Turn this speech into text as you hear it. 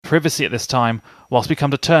privacy at this time whilst we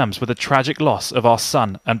come to terms with the tragic loss of our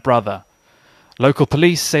son and brother. Local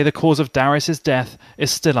police say the cause of Darius's death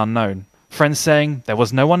is still unknown. Friends saying there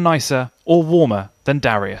was no one nicer or warmer than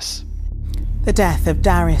Darius. The death of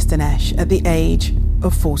Darius Dinesh at the age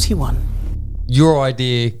of 41. Your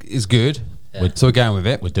idea is good, so we're going with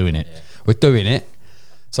it. We're doing it. We're doing it.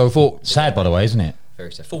 So I thought... Sad, by the way, isn't it?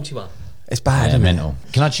 Very sad. 41. It's bad, Yeah, isn't it? mental.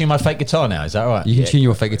 Can I tune my fake guitar now? Is that all right? You can tune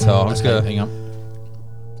your fake guitar. Let's go. Hang on.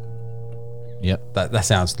 Yep. That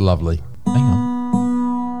sounds lovely. Hang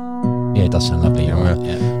on. Yeah, it does sound lovely. Yeah, All I'm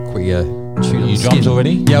right. gonna quickly tune up You the drums skin.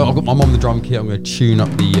 already? Yeah, I'm on the drum kit. I'm going to tune up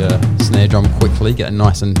the snare drum quickly, get it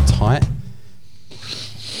nice and tight.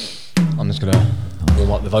 I'm just going to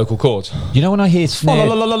warm up the vocal cords. You know when I hear snare...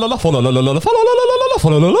 Yeah,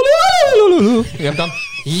 I'm done.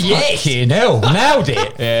 Yes! Fucking hell, nailed it.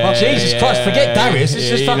 Yeah, Jesus Christ, forget Darius. Let's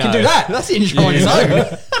just you fucking know. do that. That's the intro on its own.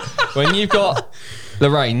 When you've got the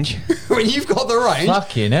range. When you've got the range.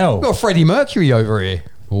 Fucking hell. We've got Freddie Mercury over here.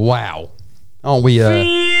 Wow. Aren't we...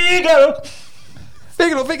 Figaro.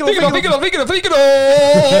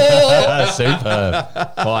 Superb.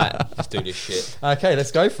 Right, let's do this shit. Okay,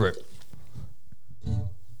 let's go for it.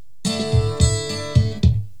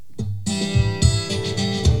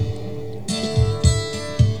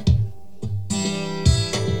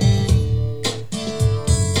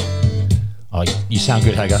 Oh, you sound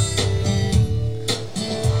good, Hager.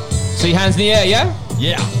 See, hands in the air, yeah?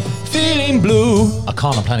 Yeah. Feeling blue. I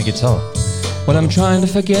can't, I'm playing a guitar. When I'm trying to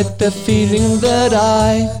forget the feeling that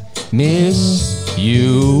I miss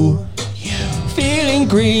you. Feeling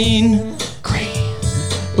green.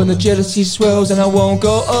 When the jealousy swells and I won't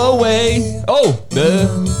go away. Oh, the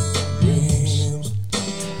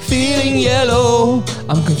feeling yellow.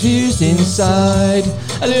 I'm confused inside.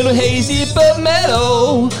 A little hazy but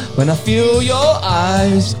mellow. When I feel your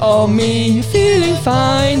eyes on me. Feeling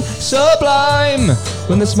fine, sublime.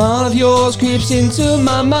 When the smile of yours creeps into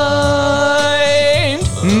my mind.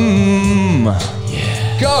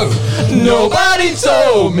 Go! Nobody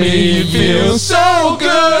told me it feels so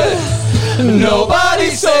good. Nobody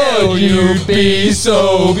said you'd be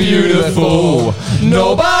so beautiful.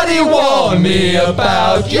 Nobody warned me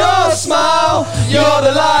about your smile. You're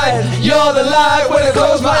the light when I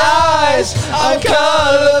close my eyes. I'm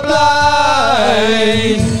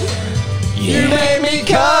colorblind. You made me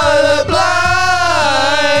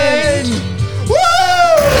colorblind. Woo!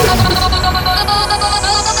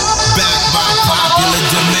 Back by popular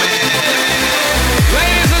demand.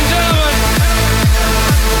 Ladies and gentlemen.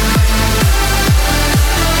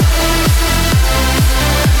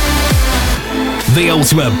 The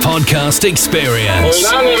ultimate podcast experience.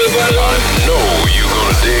 I know you're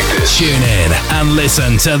gonna dig this. Tune in and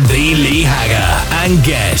listen to The Lee Hager and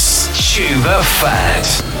guests Chew the Fat.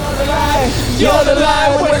 You're the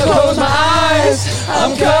light when I close my eyes.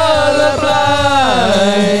 I'm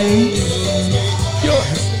colorblind. You're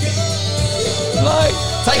light.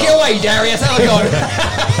 Take it away, Darius. Have a go.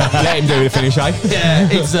 Let him do the finish, eh? Yeah,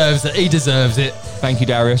 he deserves it. He deserves it. Thank you,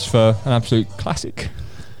 Darius, for an absolute classic.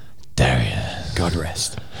 Darius. God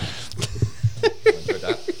rest.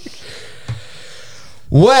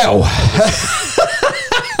 Well,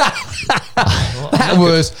 that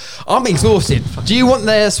was... I'm exhausted. Do you want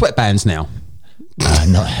their sweatbands now?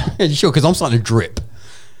 No. Yeah, you sure? Because I'm starting to drip.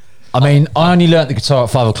 I mean, I only learnt the guitar at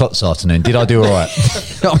 5 o'clock this afternoon. Did I do all right?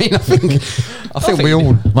 I mean, I think we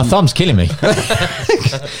all... My thumb's killing me.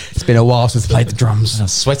 It's been a while since I played the drums. I'm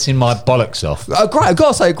sweating my bollocks off. Graham, I've got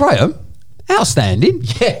to say, Graham, outstanding.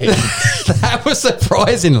 Yeah. That was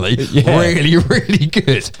surprisingly really, really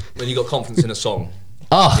good. When you got confidence in a song,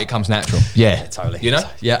 Ah, it comes natural. yeah. Totally. You know?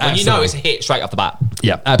 Yeah, When you know absolutely. it's a hit straight off the bat.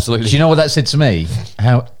 Yeah, absolutely. Do you know what that said to me?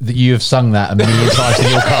 How that you have sung that a million times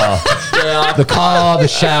in your car. The car, the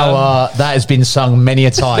shower, that has been sung many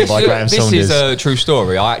a time by Graham This Saunders. is a true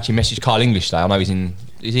story. I actually messaged Carl English today. I know he's in...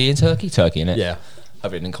 Is he in Turkey? Turkey, innit? Yeah.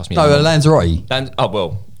 Hopefully it didn't cost me No, anything. Lanzarote. Oh,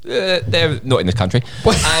 well, they're not in this country.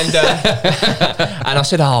 And and I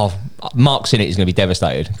said, Mark Sinnott is going to be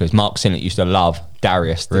devastated because Mark Sinnott used to love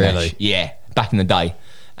Darius Dinesh. Really? Yeah, back in the day.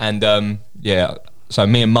 And yeah, so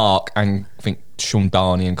me and Mark and I think Sean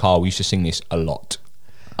Darney and Carl, we used to sing this a lot.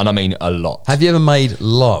 And I mean a lot. Have you ever made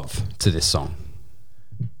love to this song?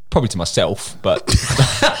 Probably to myself, but...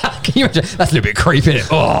 Can you imagine? That's a little bit creepy, isn't it?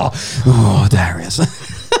 Oh, Darius.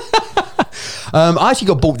 I actually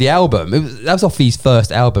got bought the album. That was off his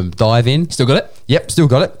first album, Dive In. Still got it? Yep, still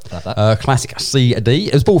got it. Love that. Classic CD.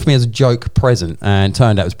 It was bought for me as a joke present and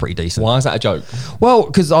turned out it was pretty decent. Why is that a joke? Well,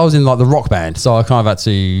 because I was in like the rock band, so I kind of had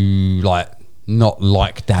to like not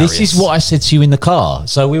like Darius. This is what I said to you in the car.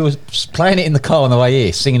 So we were playing it in the car on the way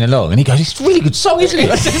here, singing along, and he goes, "It's a really good song, isn't it?"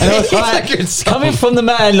 And I was like, coming from the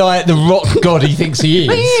man like the rock god he thinks he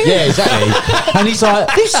is. Yeah, exactly. And he's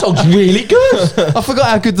like, "This song's really good." I forgot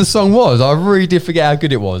how good the song was. I really did forget how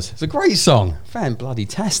good it was. It's a great song.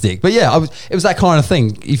 Fan-bloody-tastic. But yeah, it was that kind of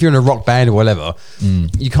thing. If you're in a rock band or whatever,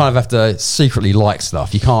 you kind of have to secretly like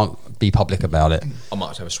stuff. You can't be public about it. I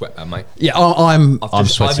might have a sweatband, mate. Yeah, I'm I'm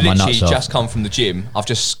sweating my literally nuts off. just come from the gym. I've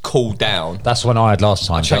just cooled down. That's what I had last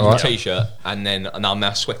time. Changed my Right? t-shirt, and I'm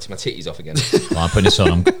now sweating my titties off again. Right, I'm putting this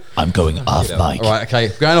on. I'm going off mic. all right. Okay,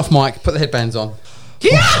 going off mic. Put the headbands on.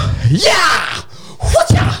 Yeah.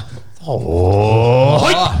 Whatcha? Oh.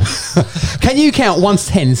 Can you count 1 to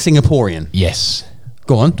 10 Singaporean? Yes.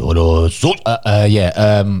 Go on. It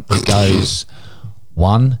goes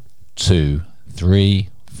 1, 2, 3,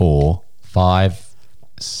 4, 5,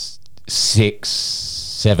 6,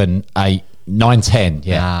 7, 8, 9, 10.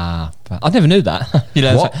 Yeah. I never knew that. You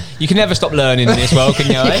know, What? you can never stop learning in this world, can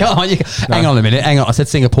you? You can't. Hang on a minute. Hang on. I said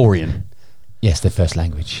Singaporean. Yes, their first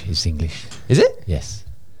language is English. Is it? Yes.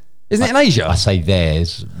 Isn't it in Asia? I say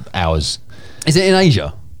theirs, ours. Is it in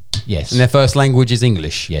Asia? Yes. And their first language is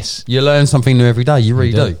English? Yes. You learn something new every day. You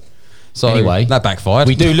really do. do. So Anyway, that backfired.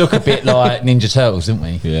 We do look a bit like Ninja Turtles, don't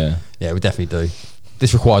we? Yeah. Yeah, we definitely do.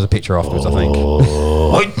 This requires a picture afterwards, I think.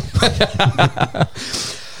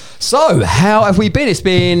 So, how have we been? It's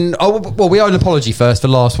been... Oh, well, we owe an apology first for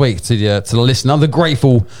last week to the listener, the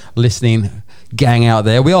grateful listening gang out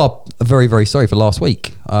there. We are very, very sorry for last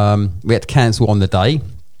week. We had to cancel on the day.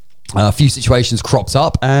 A few situations cropped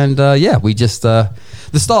up, and we just... the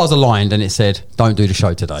stars aligned, and it said, don't do the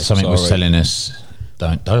show today. Something was telling us...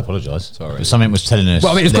 Don't apologise. Sorry. But something was telling us...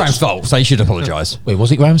 Well, I mean, it was let's- Graham's fault, so you should apologise. Wait,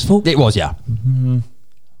 was it Graham's fault? It was, yeah.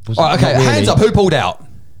 Was All right, it? okay, Not really. hands up. Who pulled out?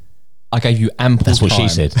 I gave you ample That's what time. she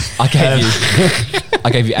said. I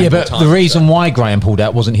gave you ample Yeah, but time. the reason why Graham pulled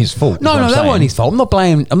out wasn't his fault. is No, what I'm that saying. wasn't his fault. I'm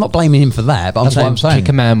not blaming him for that. But That's what I'm saying. Kick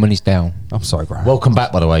a man when he's down. I'm sorry, Graham. Welcome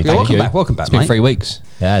back, by the way. Yeah, Thank welcome you. back. Welcome back, It's been mate. 3 weeks.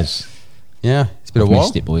 Yes. Yeah, it's been a I've while.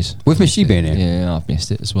 missed it, boys. We've missed you being here. Yeah, I've missed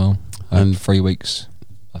it as well. And- And 3 weeks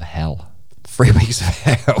of hell. 3 weeks of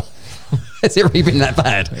hell. Has it really been that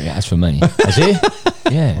bad? Yeah, that's for me. Is it?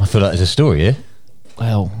 Yeah. I feel like there's a story here.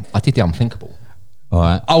 Well, I did the unthinkable. All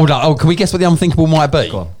right. Oh, can we guess what the unthinkable might be?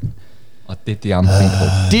 Go on. I did the unthinkable.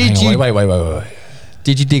 Did you? Wait.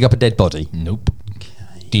 Did you dig up a dead body? Nope.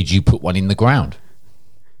 Did you put one in the ground?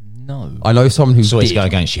 No. I know someone who So it's did. go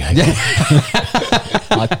against you. I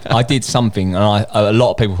did something, and a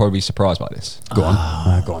lot of people will probably be surprised by this. Go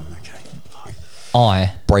on. Go on. Okay.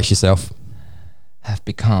 I Brace yourself. have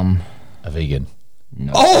become A vegan.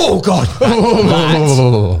 Oh God!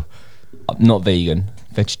 not vegan,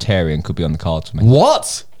 vegetarian could be on the cards for me.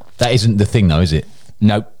 What? That isn't the thing, though, is it?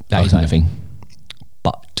 Nope, that isn't Okay. the thing.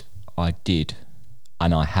 But I did,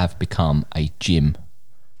 and I have become a gym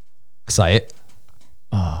Say it.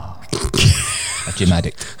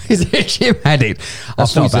 addict. Is it Jim addict?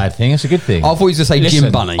 That's not a bad thing. It's a good thing. I thought you were going to say Jim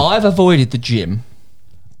Listen, Bunny. I've avoided the gym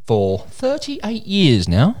for 38 years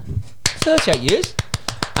now. 38 years.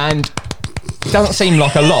 And it doesn't seem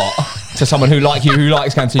like a lot to someone who likes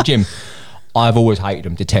going to the gym. I've always hated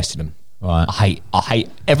them, detested them. Right. I hate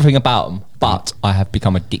everything about them, but I have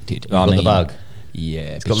become addicted. Got the bug.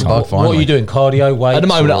 Yeah. got the big bug, time. finally. What are you doing? Cardio, weights? At the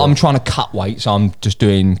moment, or- I'm trying to cut weight, so I'm just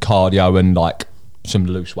doing cardio and like some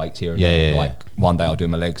loose weights here and Yeah, there. yeah, Like one day I'll do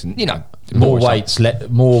my legs and more stuff. weights,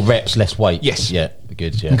 more reps, less weight. Yes. Yeah.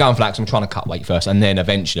 Good. Yeah. I'm going for that 'cause I'm trying to cut weight first, and then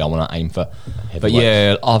eventually I want to aim for. But weights.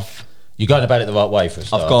 yeah, I've You're going about it the right way for a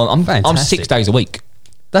start. gone. I'm Fantastic. 6 days a week.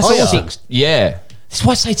 That's Oh, yeah. awesome. Yeah, That's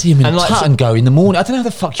why I say to him in And like- Tutton go in the morning. I don't know how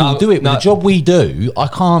the fuck you Oh, do it. With no. the job we do, I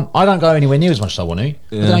don't go anywhere near as much as I want to. I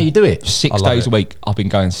don't know how you do it. 6 I love days it. a week. I've been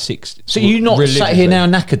going 6. So you're not sat here now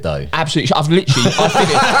knackered though? Absolutely. I've literally.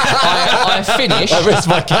 I finished. I rest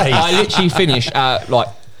my case. I literally finished at like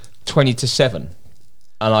 20 to 7,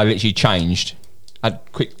 and I literally changed. Had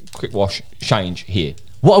quick wash, change here.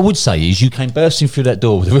 What I would say is you came bursting through that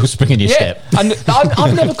door with a real spring in your step. and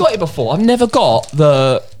I've never got it before. I've never got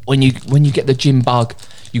the when you get the gym bug,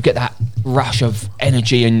 you get that rush of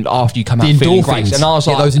energy, and after you come out The feeling endorphins. great. And I was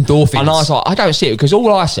Get like, those endorphins. And I was like, I don't see it because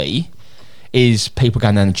all I see is people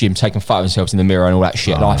going down the gym taking photos of themselves in the mirror and all that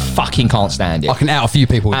shit. And I fucking can't stand it. I can out a few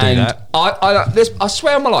people who do And that. I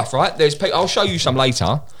swear on my life, right? There's people, I'll show you some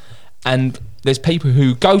later, and there's people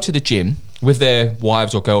who go to the gym with their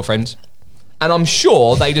wives or girlfriends, and I'm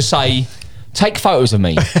sure they just say, take photos of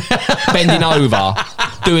me bending over,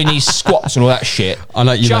 doing these squats and all that shit. I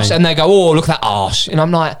know what you mean. And they go, oh, look at that arse. And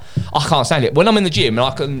I'm like, I can't stand it. When I'm in the gym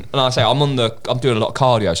and I say I'm doing a lot of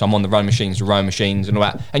cardio, so I'm on the row machines and all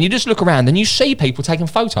that. And you just look around and you see people taking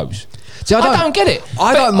photos. See, I don't get it.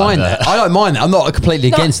 I don't mind that. I don't mind that. I'm not completely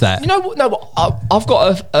against that. You know what? No, I've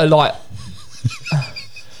got a like.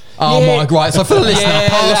 Oh my god! Right, so for the listener,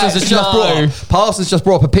 Yeah, Parsons just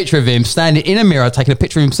brought up a picture of him standing in a mirror, taking a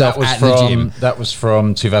picture of himself at the gym. That was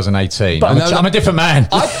from 2018. But I'm a different man.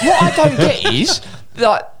 What I don't get is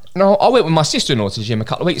like, no, I went with my sister-in-law to the gym a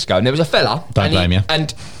couple of weeks ago, and there was a fella. Don't blame you.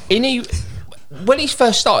 And when he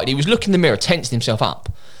first started, he was looking in the mirror, tensing himself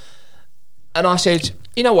up, and I said,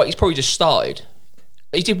 you know what? He's probably just started.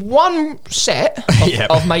 He did one set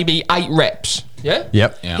of maybe 8 reps. Yeah.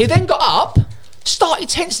 Yep. Yeah. He then got up, started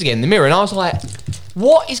tensing again in the mirror, and I was like,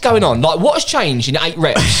 what is going on? Like, what has changed in 8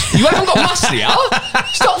 reps? You haven't got musclier?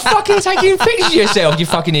 Stop fucking taking pictures of yourself, you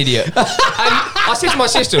fucking idiot. And I said to my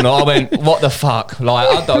sister-in-law, I went, what the fuck? Like,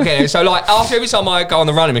 I don't get it. So, like, after every time I go on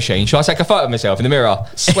the running machine, should I take a photo of myself in the mirror?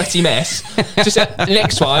 Sweaty mess. Just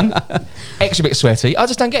next one, extra bit sweaty. I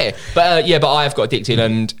just don't get it. But, but I have got addicted,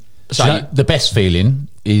 and so... Do you know, the best feeling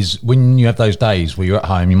is when you have those days where you're at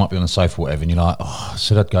home, you might be on the sofa or whatever, and you're like, oh,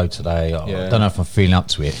 should I go today? Oh, I don't know if I'm feeling up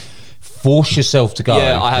to it. Force yourself to go.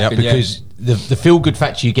 Yeah, I have been, because the feel-good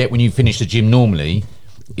factor you get when you finish the gym normally,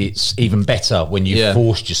 it's even better when you've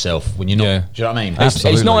forced yourself, when you're not. Yeah. Do you know what I mean?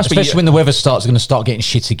 It's nice, especially when the weather starts going to start getting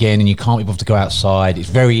shit again and you can't be bothered to go outside. It's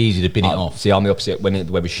very easy to bin it off. See, I'm the opposite. When the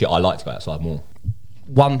weather's shit, I like to go outside more.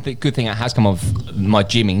 One good thing that has come of my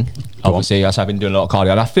gymming, obviously, I've been doing a lot of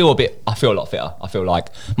cardio, and I feel a lot fitter. I feel like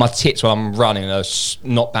my tits when I'm running are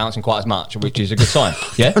not bouncing quite as much, which is a good sign.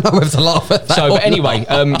 Yeah, I have to laugh at that. So, but anyway,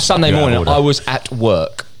 Sunday morning, I was at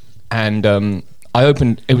work, and I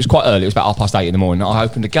opened. It was quite early. It was about 8:30 in the morning. I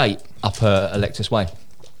opened a gate up Electus Way.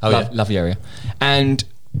 Lovely area. And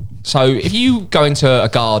so, if you go into a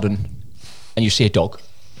garden and you see a dog,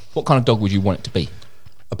 what kind of dog would you want it to be?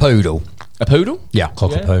 A poodle. A poodle? Yeah,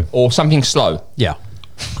 cockapoo. Or something slow. Yeah.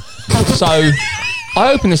 So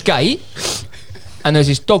I open this gate and there's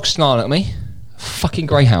this dog snarling at me. Fucking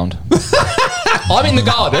greyhound. I'm in the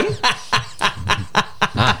garden.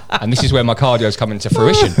 And this is where my cardio's coming to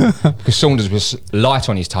fruition. Because Saunders was light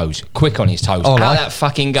on his toes, quick on his toes. Out that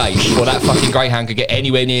fucking gate before that fucking greyhound could get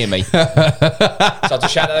anywhere near me. So I had to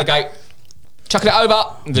shout at the gate, chucking it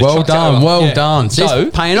over. Well done. So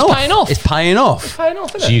it's paying off. It's paying off.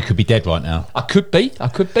 Isn't So it? you could be dead right now. I could be.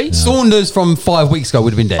 Saunders from 5 weeks ago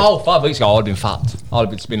would have been dead. Oh, 5 weeks ago, I'd have been fucked. I'd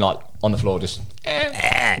have just been like on the floor, just.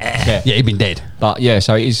 Yeah, he'd been dead. But yeah,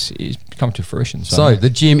 so it's come to fruition. So the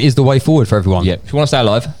gym is the way forward for everyone. Yeah, if you want to stay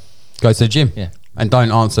alive, go to the gym. Yeah. And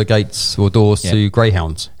don't answer gates or doors to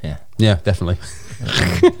greyhounds. Yeah. Yeah, definitely.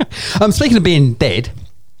 Speaking of being dead,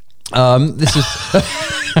 this is.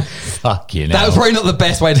 Fuck you. That was probably not the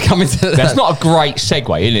best way to come into that. that's not a great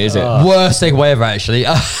segue, is it? Worst segue ever, actually.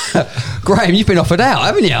 Graham, you've been offered out,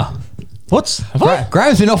 haven't you? What?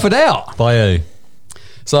 Graham's been offered out. By who?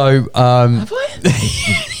 So, Have I?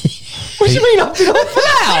 What do you mean I've been offered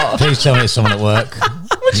out? Please tell me it's someone at work.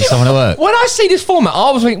 Is someone at work? When I see this format, I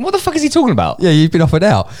was thinking, what the fuck is he talking about? yeah, you've been offered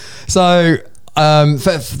out. So,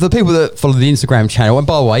 for the people that follow the Instagram channel, and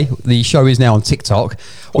by the way, the show is now on TikTok.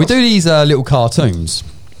 We do these little cartoons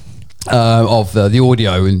of the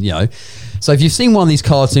audio, and so if you've seen one of these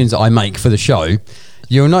cartoons that I make for the show,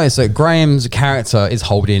 you'll notice that Graham's character is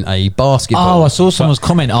holding a basketball. Oh, I saw someone's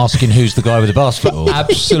comment asking who's the guy with the basketball.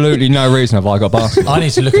 Absolutely no reason have I got basketball. I need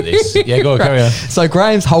to look at this. Yeah, go on, carry on. So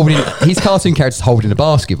Graham's holding his cartoon character's holding a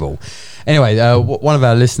basketball. Anyway, one of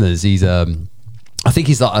our listeners, he's I think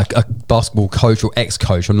he's like a basketball coach or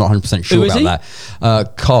ex-coach. I'm not 100% sure about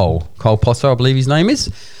that. Cole Potter, I believe his name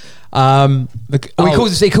is. He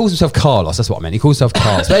calls himself Carlos. That's what I meant. He calls himself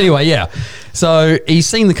Carlos. But anyway, yeah. So he's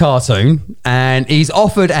seen the cartoon and he's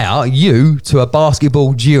offered out you to a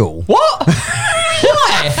basketball duel. What?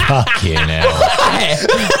 Why? Fucking hell.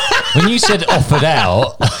 When you said offered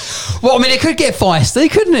out, well, I mean, it could get feisty,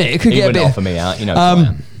 couldn't it? It could He get a wouldn't bit. offer me out, who I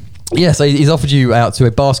am. Yeah, so he's offered you out to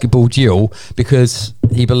a basketball duel because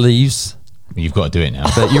he believes you've got to do it now.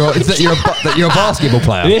 that you're a basketball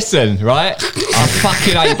player. Listen, right? I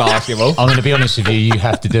fucking hate basketball. I'm going to be honest with you. You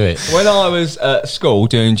have to do it. When I was at school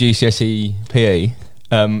doing GCSE PE,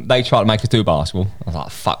 they tried to make us do basketball. I was like,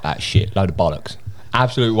 fuck that shit. Load of bollocks.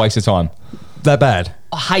 Absolute waste of time. That bad.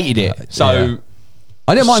 I hated it. So, Yeah.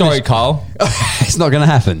 I didn't mind. sorry, Carl. It's not going to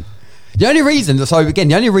happen. The only reason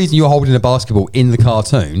you're holding a basketball in the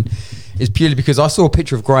cartoon is purely because I saw a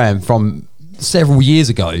picture of Graham from several years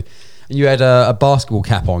ago, and you had a basketball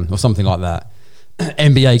cap on or something like that,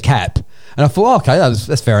 NBA cap, And I thought, okay,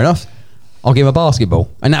 that's fair enough. I'll give him a basketball.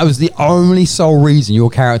 And that was the only sole reason your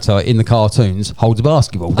character in the cartoons holds a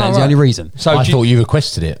basketball. That's the only reason. So I thought you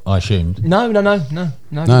requested it, I assumed. No. No.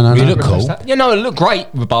 You look cool. Yeah, no, it looked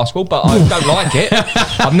great with basketball, but I don't like it.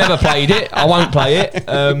 I've never played it. I won't play it.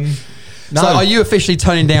 No. So are you officially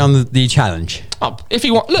turning down the challenge? If he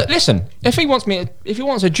listen. If he wants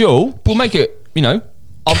a duel, we'll make it. You know,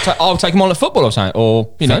 I'll take him on at football or something,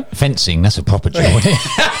 or you know, fencing. That's a proper duel.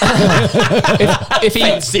 if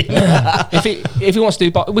he wants to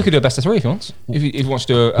do, we could do a best of 3 if he wants. If he wants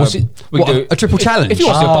to do a triple challenge. If he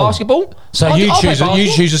wants to do basketball, so you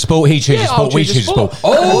choose a sport, he chooses a sport, we choose a sport.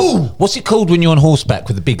 Oh, what's it called when you're on horseback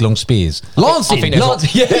with the big long spears? Lancing.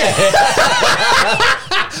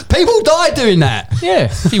 People die doing that. Yeah,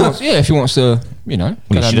 if he wants to, you know.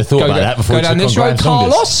 You should have thought about that before go down this road,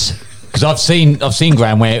 Carlos. Because I've seen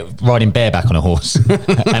Graham riding bareback on a horse,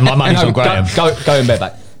 and my money's on Graham. Going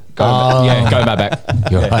bareback. Going bareback.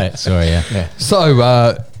 You're right. Sorry, yeah. So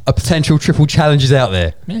a potential triple challenge is out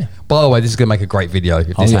there. Yeah. By the way, this is going to make a great video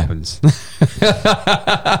if this happens.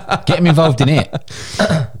 Get him involved in it.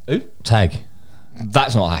 Who? Tag.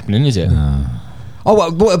 That's not happening, is it? No. Oh,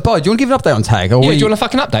 well, Bo, do you want to give an update on Tag? Do you want a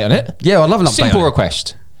fucking update on it? Yeah, I'd love an update. Simple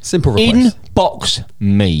request. Inbox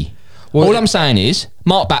me. Well, all I'm saying is,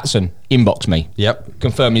 Mark Batson, inbox me. Yep.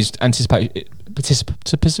 Confirm his participated.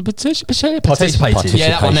 Yeah,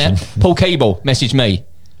 that one there. Paul Keeble, message me.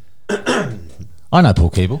 I know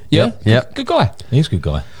Paul Keeble. Yeah? Yep. Good guy. He's a good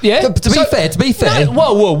guy. Yeah. To be fair.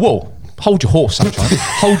 No, whoa. Hold your horse, Sunshine.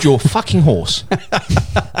 Hold your fucking horse.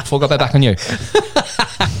 Before I go back on you.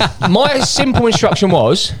 My simple instruction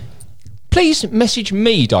was, please message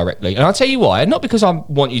me directly. And I'll tell you why. Not because I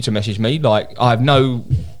want you to message me, like I have no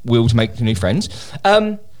will to make new friends.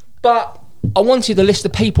 But I wanted a list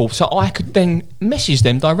of people so I could then message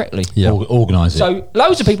them directly. Yeah. Organise it. So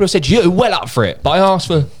loads of people have said, you're well up for it. But I asked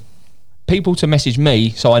for people to message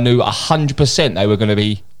me so I knew 100% they were going to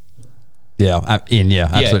be...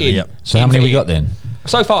 absolutely. in. So how many we got then?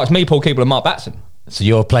 So far, it's me, Paul Keeble and Mark Batson. So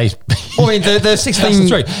your place... I mean, the 16...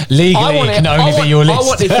 Legally, it can only be your list. I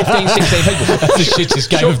wanted 15, 16 people. That's the shittest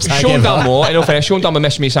game of tag Sean ever. Dunmore, in all fairness, Sean Dunmore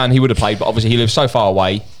messaged me saying he would have played, but obviously he lives so far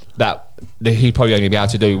away that he'd probably only be able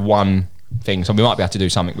to do one thing. So we might be able to do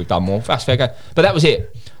something with Dunmore. That's fair go. But that was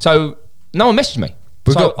it. So no one messaged me.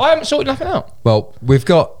 I haven't sorted nothing out. Well, we've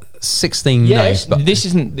got 16 names. But this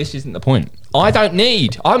isn't the point. I don't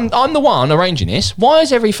need. I'm the one arranging this. Why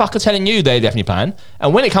is every fucker telling you they're definitely playing?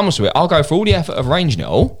 And when it comes to it, I'll go for all the effort of arranging it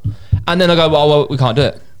all, and then I go, well, we can't do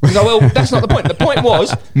it. I go, well, that's not the point. The point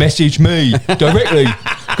was message me directly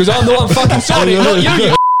because I'm the one fucking sorting it, not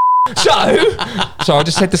you. So I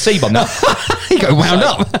just said the C-bomb now. You go wound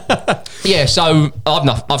up. Yeah. So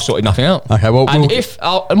I've sorted nothing out. Okay. Well, and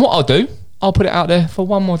what I'll do, I'll put it out there for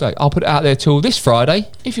one more day. I'll put it out there till this Friday.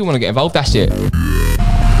 If you want to get involved, that's it.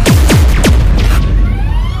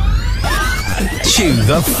 Chew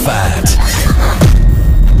the fat.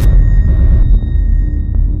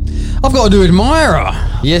 I've got a new admirer.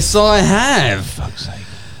 Yes, I have. Fuck's sake.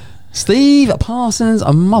 Steve Parsons'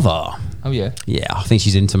 mother. Oh yeah. Yeah, I think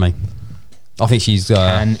she's into me. I think she's.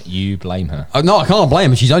 Can you blame her? No, I can't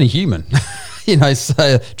blame her. She's only human. You know, it's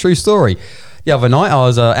a true story. The other night, I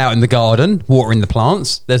was out in the garden, watering the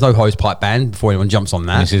plants. There's no hose pipe ban before anyone jumps on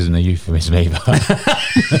that. This isn't a euphemism either.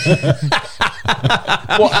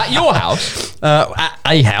 What, at your house? At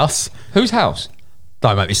a house. Whose house?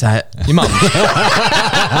 Don't make me say it. Your mum's.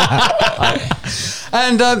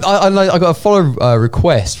 And I got a follow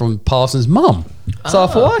request from Parsons' mum. So I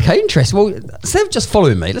thought, okay, interesting. Well, instead of just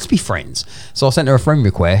following me, let's be friends. So I sent her a friend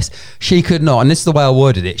request. She could not, and this is the way I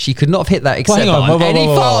worded it, she could not have hit that accept button any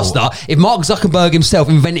faster if Mark Zuckerberg himself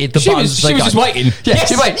invented the button. She was just waiting. Yes,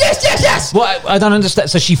 she waited. Yes. What, I don't understand.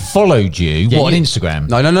 So she followed you, on Instagram?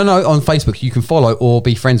 No. On Facebook, you can follow or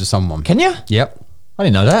be friends with someone. Can you? Yep. I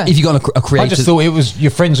didn't know that. If you got a creator, I just thought it was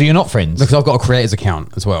your friends or you're not friends. Because I've got a creators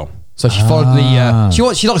account as well. So she followed the.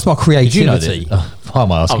 She likes my creativity. Did you know why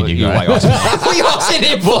am I asking you? What are you asking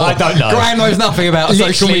him for? I don't know. Graham knows nothing about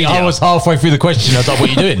social media. I was halfway through the question. I was like, "What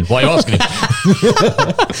are you doing? Why are you asking him?"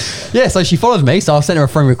 Yeah, so she followed me. So I sent her a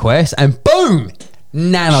friend request, and boom,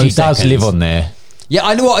 nanoseconds. She does live on there. Yeah,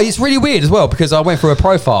 I know what. It's really weird as well because I went through her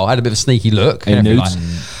profile, had a bit of a sneaky look. And nudes.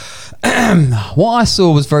 What I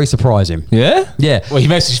saw was very surprising. Yeah? Yeah. Well, he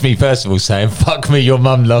messaged me first of all saying, "Fuck me, your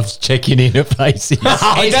mum loves checking in at places."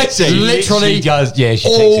 Literally, she does. Yeah, she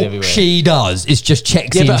checks all in everywhere. she does is just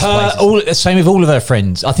checks in. Yeah, but places. same with all of her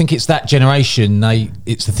friends. I think it's that generation.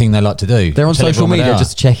 It's the thing they like to do. They're on Tell social everyone where media they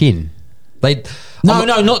just to check in. No,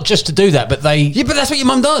 not just to do that, but they. Yeah, but that's what your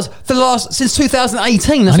mum does since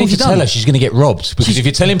 2018. That's I what need she's to tell done. her she's going to get robbed because if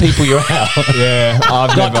you're telling people you're out,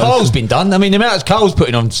 like Carl's been done. I mean, the amount Carl's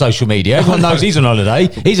putting on social media, everyone knows he's on holiday.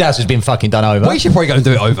 His house has been fucking done over. We should probably go and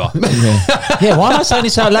do it over. Yeah, why am I saying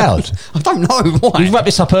this out loud? I don't know why. We'll wrap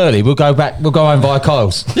this up early. We'll go back. We'll go home via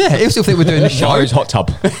Kyle's. Yeah, he'll still think we're doing the show. Show's hot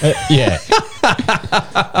tub. Yeah.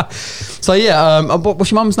 So yeah,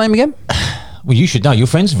 what's your mum's name again? Well, you should know. You're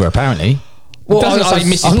friends with her, apparently. It doesn't say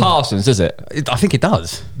Mrs. Parsons, does it? I think it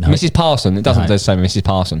does. No. Mrs. Parson. It doesn't No. say Mrs.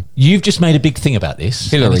 Parson. You've just made a big thing about this.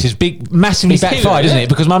 Hillary. And this is massively It's backfired, Hillary, isn't yeah. it?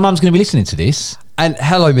 Because my mum's going to be listening to this, And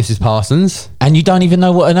hello, Mrs. Parsons. and you don't even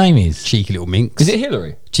know what her name is. Cheeky little minx. Is it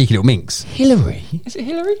Hillary? Cheeky little minx. Hillary. Is it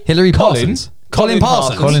Hillary? Hillary Colin? Parsons. Colin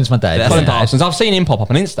Parsons. Colin's my dad. Colin Yeah. Parsons. I've seen him pop up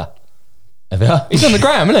on Insta. Have you? He's on the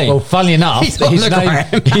gram, isn't he? Well, funnily enough, He's on the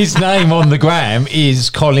gram. his name on the gram is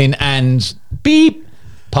Colin and Beep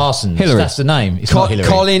Parsons. Hillary. That's the name. It's not Hillary.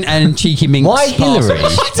 Colin and Cheeky Minx. Why Hillary?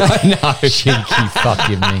 Parsons. I don't know. Cheeky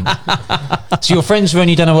fucking mean. So your friends when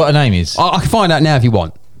you don't know what her name is? I can find out now if you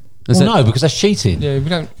want. Well, no, because that's cheating. Yeah, we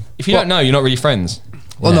don't. If you don't know, you're not really friends.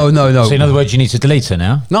 Well, no. So in other words, you need to delete her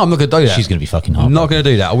now. No, I'm not going to do that. She's going to be fucking I'm hard. not going to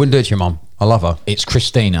do that. I wouldn't do it to your mum. I love her. It's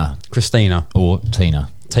Christina Christina. or Tina.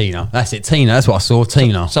 Tina. That's it. Tina. That's what I saw.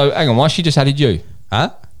 Tina. So hang on, why she just added you?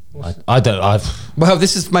 Huh? I've. Well,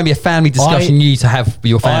 this is maybe a family discussion you need to have with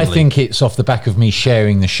your family. I think it's off the back of me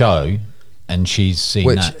sharing the show, and she's seen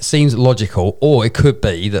Which that. seems logical. Or it could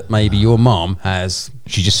be that maybe your mum has...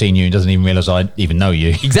 She's just seen you and doesn't even realise I even know you.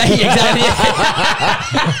 Exactly.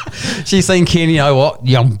 She's thinking, you know what,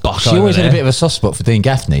 young buck She over always had a there. bit of a soft spot for Dean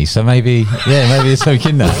Gaffney, so maybe there's something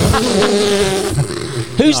in that.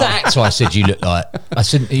 Who's that actor I said you look like? I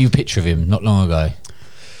sent you a picture of him not long ago.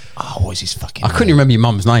 Oh, what is his fucking I name? couldn't remember your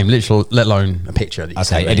mum's name, literally, let alone a picture. That you Okay,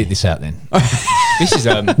 sent me. edit this out then.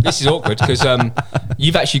 This is awkward because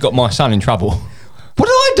you've actually got my son in trouble. What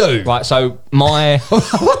did I do? Right, so my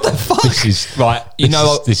What the fuck? This is right, you This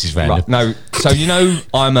know is- this is random. Right, no, so you know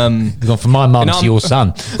I'm You've gone from my mum And to I'm- your son.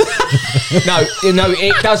 no,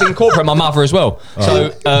 it does incorporate my mother as well.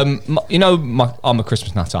 So, I'm a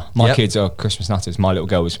Christmas nutter. My Yep. kids are Christmas nutters, my little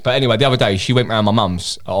girls. But anyway, the other day, she went round my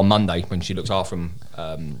mum's on Monday when she looks after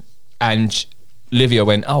them. And Livia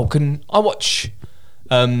went, oh, can I watch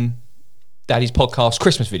Daddy's podcast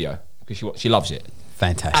Christmas video? Because she loves it.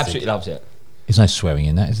 Fantastic. Absolutely loves it. There's no swearing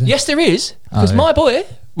in that, is there? Yes, there is. Because yeah. my boy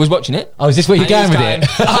was watching it. Oh, is this where you're And going he's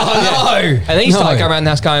with it? Oh, no. And then he started No. going around the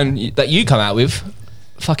house going, that you come out with,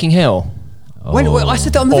 fucking hell. When I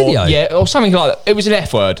said that on the Or- video? Yeah, or something like that. It was an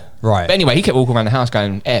F word. Right. But anyway, he kept walking around the house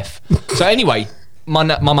going F. So anyway, my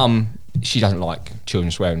mum, she doesn't like children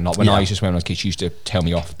swearing. Like when Yeah. I used to swear when I was a kid, she used to tell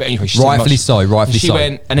me off. But anyway, she Rightfully so, rightfully she so.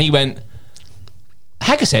 went, and he went,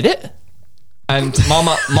 Hagger said it. And my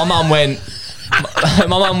mum went, my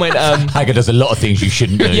mum went, Hagger does a lot of things you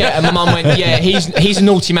shouldn't do. yeah, and my mum went, yeah, he's a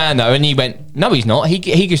naughty man though. And he went, no, he's not. He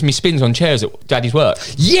gives me spins on chairs at Daddy's work.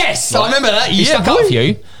 Yes, I remember that. He stuck up for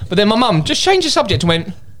you. But then my mum just changed the subject and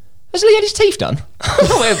went, has Lee had his teeth done?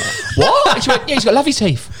 I went, what? And she went, yeah, he's got lovely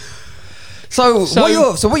teeth. So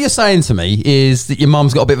what you're saying to me is that your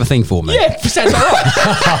mum's got a bit of a thing for me. Yeah, sounds about right.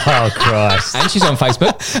 Oh, Christ. And she's on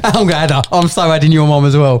Facebook. I'm glad. I'm so adding your mum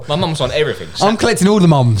as well. My mum's on everything. I'm collecting all the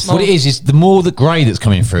mums. What it is the more the grey that's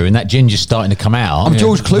coming through and that ginger's starting to come out. I'm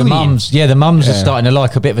George Clooney. The mums are starting to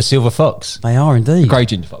like a bit of a silver fox. They are indeed. Grey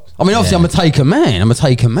ginger fox. I mean, obviously, I'm a taker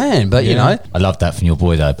man, but you know, I love that from your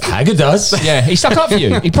boy though. Hagger does. Yeah, he stuck up for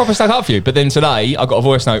you. He proper stuck up for you. But then today, I got a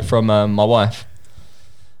voice note from my wife.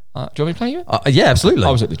 Do you want me to play you? yeah, absolutely. I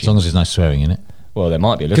was at the As long gym. as there's no swearing in it. Well, there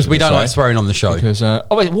might be a little Because we bit don't of like swearing on the show. Because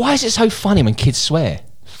wait, why is it so funny when kids swear?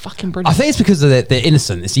 Fucking brilliant. I think it's because of they're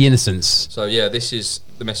innocent. It's the innocence. So yeah, this is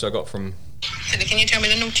the message I got from. Can you tell me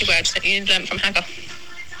the naughty words that you learned from Hagger?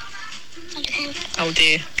 Oh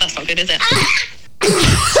dear, that's not good, is it?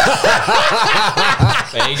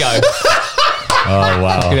 There you go. Oh,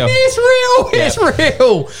 wow. You know, It's real. It's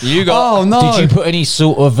real. You got- Oh no. Did you put any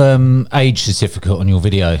sort of age certificate on your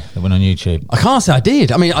video that went on YouTube? I can't say I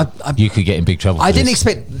did. I mean, I You could get in big trouble. I for didn't this.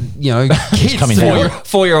 expect kids coming to. down.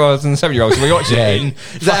 4-year-olds and 7-year-olds. We watched Yeah. it in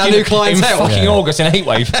Is that our new clientele? in fucking Yeah. August in a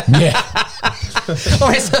heatwave. Yeah. Oh,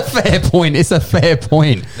 it's a fair point. It's a fair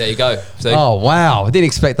point. There you go. See? Oh wow, I didn't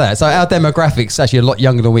expect that. So our demographics actually a lot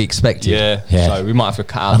younger than we expected. Yeah. Yeah. So we might have to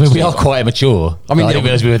cut out. I mean, we are quite immature. I mean, I didn't yeah,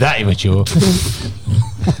 realise we were that immature.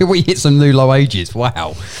 we hit some new low ages.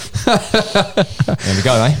 Wow. There we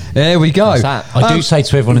go, eh? There we go. What's that? I do say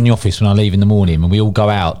to everyone in the office when I leave in the morning, when we all go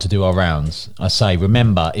out to do our rounds, I say,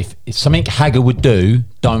 remember, if something Hagger would do,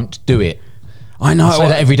 don't do it. I know. I say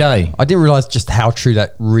that every day. I didn't realise just how true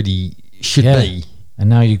that really should be. And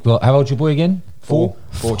now you've got, how old's your boy again? 4?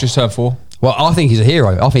 Just turned 4. Well, I think he's a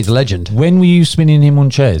hero. I think he's a legend. When were you spinning him on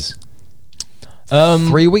chairs?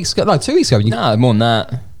 3 weeks ago? No, 2 weeks ago. No, more than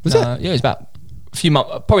that. Was it? Yeah, it was about a few months,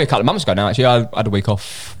 probably a couple of months ago now. Actually, I had a week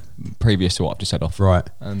off previous to what I've just said off. Right.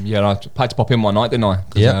 Yeah, and I had to pop in one night, didn't I?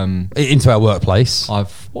 'Cause, Yeah. Into our workplace.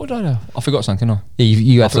 What did I do? I forgot something, didn't I? Yeah,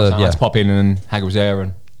 you I had forgot to. something. I Yeah. had to pop in, and Hagger was there,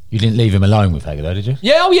 and You didn't leave him alone with Hagger though, did you?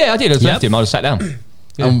 yeah, I did. I just left him. I just sat down.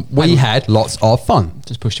 Yeah. And we had lots of fun.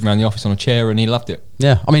 Just pushed him around the office on a chair, and he loved it.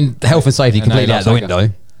 Yeah. I mean, the health and safety And now he completely out loves the Hagger.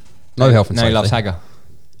 window. No health and Now safety. he loves Hagger.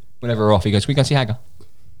 Whenever we're off, he goes, "We go see Hagger."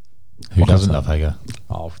 Who doesn't love Hagger?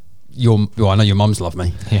 Oh, I know your mum's love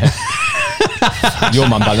me. Yeah. Your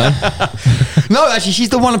mum don't know. No, actually, she's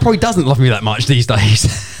the one that probably doesn't love me that much these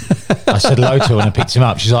days. I said hello to her when I picked him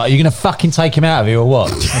up. She's like, "Are you going to fucking take him out of here or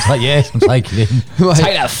what?" I was like, "Yes, I'm taking him."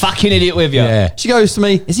 Take that fucking idiot with you. Yeah. She goes to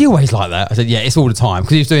me, "Is he always like that?" I said, "Yeah, it's all the time."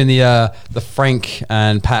 Because he was doing the Frank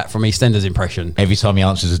and Pat from EastEnders impression. Every time he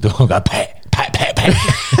answers the door, I go, "Pat, Pat, Pat, Pat."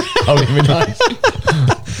 Hold him in nice.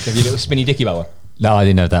 Have you little spinny dicky bower? No, I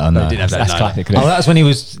didn't have that on there. didn't have that, That's no. classic. Oh, that's when he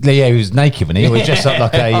was naked, when he was dressed up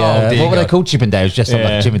like a, dear what were they God. called? Chippendale. He was dressed up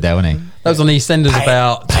like a Chippendale, wasn't he? That was on EastEnders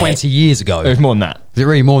about 20 years ago. It was more than that. Was it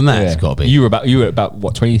really more than that? It's got to be. You were about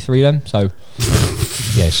what, 23 then? So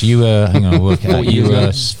Yeah, so you were, hang on, I'll work it out. 40 You years were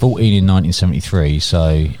ago. 14 in 1973,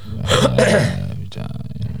 so,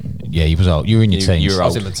 yeah, you was old. You were in your teens. you were old. I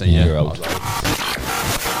was in my teens, yeah. You were old.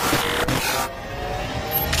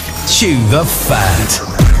 Chew the fat.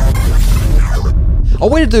 I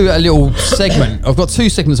want to do a little segment. I've got 2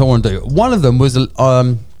 segments I want to do. One of them was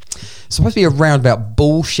supposed to be a roundabout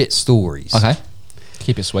bullshit stories. Okay.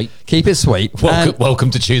 Keep it sweet. Keep it sweet. Welcome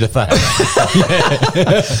to Chew the Fat.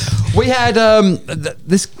 We had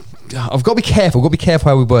this. I've got to be careful. I've got to be careful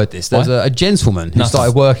how we word this. There's Why? a gentleman who Nutter.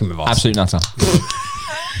 started working with us. Absolute nutter.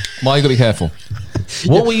 Why you got to be careful?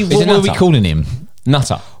 What were He's we a nutter. calling him?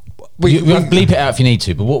 Nutter. You bleep it out if you need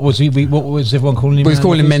to, but what was everyone calling him? We was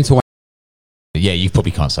calling him mental. Yeah, you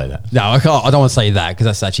probably can't say that. No, I can't. I don't want to say that because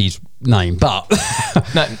that's actually his name. But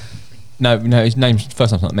No. His name's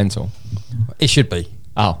first name's not mental. it should be.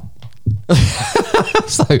 Oh.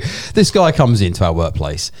 So this guy comes into our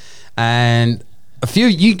workplace, and a few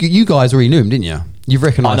you guys already knew him, didn't you? You've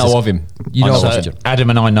recognised. I know this- of him. You I know know of of him. Adam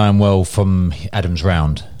and I know him well from Adam's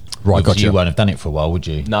Round. Right, Because gotcha. You won't have done it for a while, would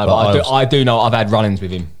you? No, but I do know I've had run-ins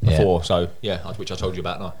with him Yeah. before, so yeah, which I told you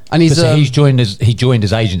about now. And he's He joined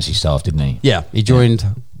as agency staff, didn't he? yeah, he joined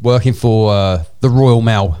working for the Royal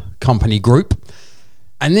Mail Company Group,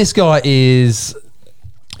 and this guy is.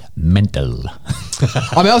 Mental.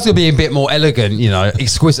 I mean, I was going to be a bit more elegant,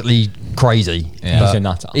 exquisitely crazy. Yeah. but He's a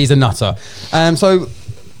nutter. He's a nutter. So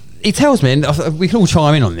he tells me, and we can all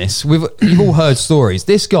chime in on this. You've all heard stories.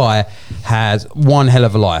 This guy has one hell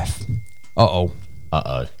of a life. Uh-oh.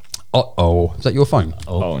 Is that your phone?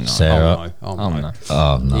 Oh, no. Sarah. Oh, Oh, no. no.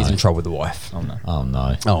 Oh, no. He's in trouble with the wife. Oh, no. Oh,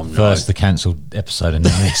 no. Oh, no. First, the cancelled episode, and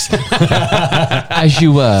then this. As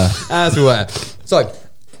you were. As we were. So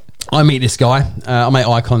I meet this guy. I make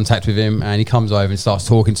eye contact with him, and he comes over and starts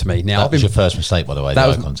talking to me. Now, That I've was been your first mistake, by the way, that the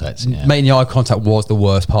was eye contact. Yeah. making the eye contact was the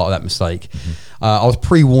worst part of that mistake. I was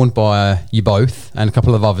pre-warned by you both and a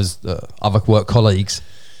couple of others, other work colleagues.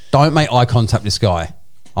 Don't make eye contact with this guy.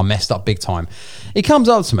 I messed up big time. He comes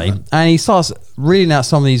up to me and he starts reading out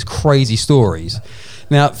some of these crazy stories.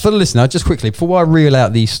 Now, for the listener, just quickly, before I reel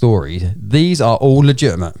out these stories, these are all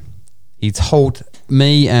legitimate. He told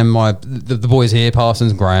me and the boys here,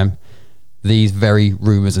 Parsons and Graham, these very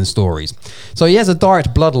rumours and stories. So he has a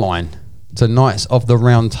direct bloodline to Knights of the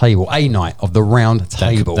Round Table, a Knight of the Round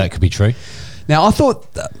Table. That could be true. Now, I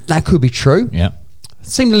thought that could be true. Yeah.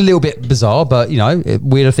 Seemed a little bit bizarre, but,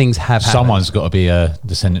 weirder things have happened. Someone's got to be a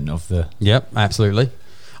descendant of the... Yep, absolutely.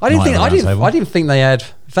 I Knight of the Round Table. didn't think they had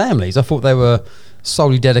families. I thought they were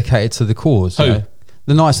solely dedicated to the cause. Who?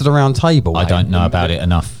 The Knights of the Round Table. I don't know about it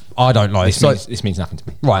enough. I don't know. This means nothing to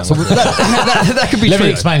me. Right, so that could be Let true.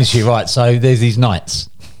 me explain this to you. Right, so there's these knights.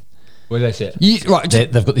 Where do they sit? Right,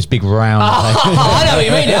 They've got this big round... I know what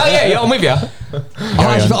you mean. Oh, yeah, I'm with you.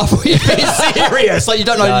 I thought you were being serious. Like you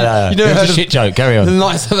don't know. No. You It never was heard a of shit joke. Carry on. the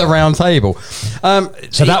Knights of the Round Table.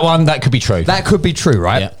 So that could be true. That could be true,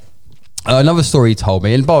 right? Yeah. Another story he told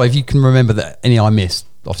me, and Bob, if you can remember that any I missed,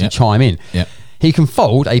 obviously Yep. chime in. Yep. He can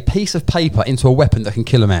fold a piece of paper into a weapon that can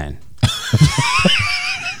kill a man.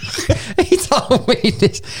 He told me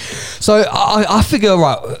this. So I figure,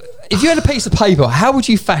 right, if you had a piece of paper, how would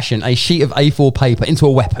you fashion a sheet of A4 paper into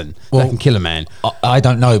a weapon that can kill a man? I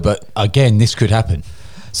don't know, but again, this could happen.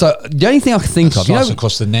 So the only thing I can think of, Slice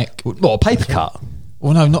across the neck. what, a paper cut?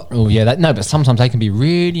 Well, no, not... Oh, yeah. But sometimes they can be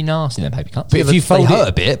really nasty, them paper cuts. But if you They fold hurt a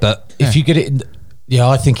it, bit, but if you get it... Yeah,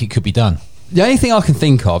 I think it could be done. The only thing I can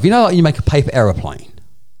think of, like you make a paper aeroplane,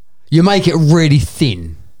 you make it really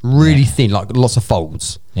thin, like lots of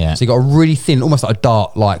folds. Yeah. So you got a really thin, almost like a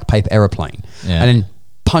dart, like paper aeroplane, Yeah. and then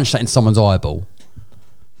punch that in someone's eyeball.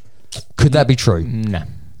 Could that be true? No.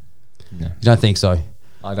 You don't think so?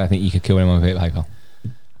 I don't think you could kill anyone with paper.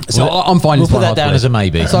 So I'm finding We'll this put one that hard down to as a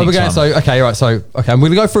believe. maybe. So we're going. next time. I'm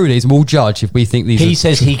going to go through these and we'll judge if we think these. He are,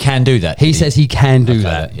 says he can do that. he says he can do Okay,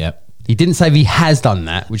 that. Yep. He didn't say if he has done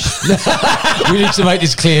that, which We need to make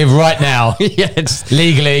this clear right now.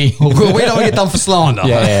 Legally. we don't want to get done for slander.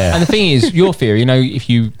 Yeah. And the thing is, your theory, if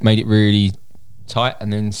you made it really tight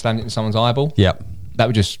and then slammed it in someone's eyeball, Yep. that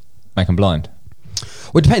would just make them blind.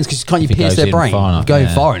 Well, it depends because can't you If it pierce goes their in brain? far enough, Going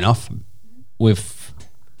yeah. far enough With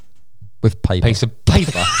with paper. a piece of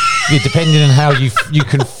paper. Yeah, depending on how you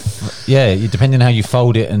can. Depending on how you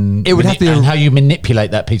fold it and It would have to be and a- how you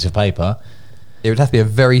manipulate that piece of paper. It would have to be a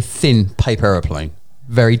very thin paper aeroplane,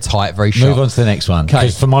 very tight, very sharp. Move on to the next one. Okay.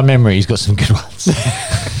 Because from my memory, he's got some good ones.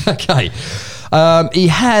 Okay. He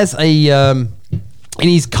has in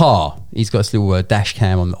his car. He's got this little dash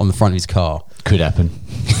cam on the front of his car. Could happen.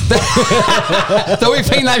 Do we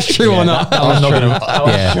think that's true or not? I'm not gonna.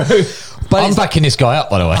 Yeah. But I'm backing this guy up,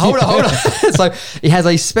 by the way. Hold on. So he has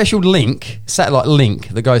a special satellite link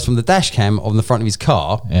that goes from the dash cam on the front of his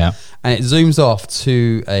car. Yeah. And it zooms off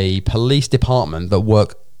to a police department that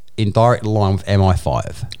work in direct line with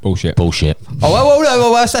MI5. Bullshit. Bullshit. Oh,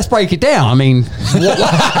 well, let's break it down. I mean,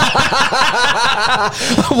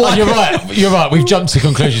 Oh, you're right. You're right. We've jumped to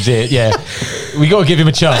conclusions here. Yeah. We got to give him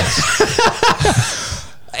a chance.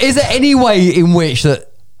 is there any way in which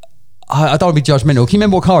that I don't want to be judgmental? Can you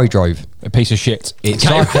remember what car he drove? A piece of shit. It's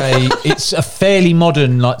it's a fairly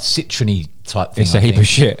modern, like Citroen type thing. It's a I heap think. of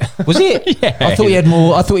shit. Was it? Yeah. I thought he had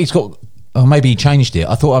more. I thought he's got. Oh, maybe he changed it.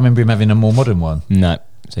 I thought I remember him having a more modern one. No,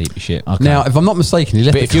 it's a heap of shit. Okay. Now, if I'm not mistaken, he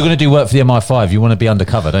left. But if you're going to do work for the MI5, you want to be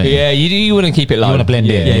undercover, don't you? Yeah, you want to keep it low. You wanna blend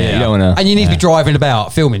in. Yeah, you don't want to. and you need to be driving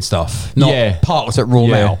about filming stuff, not Yeah. parked at Raw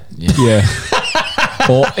Mail. Yeah.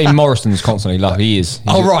 Or in Morrison's constantly, like he is.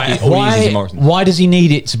 Oh, right. All he is in Morrison's. Why does he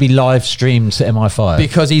need it to be live streamed to MI5?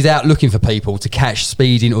 Because he's out looking for people to catch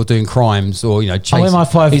speeding or doing crimes or chasing.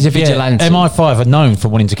 MI5. He's a vigilante. MI5 are known for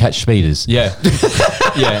wanting to catch speeders. Yeah,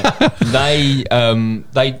 yeah.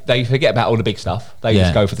 They forget about all the big stuff. They Yeah.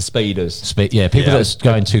 just go for the speeders. People that's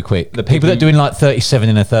going too quick. The people that are people- doing like 37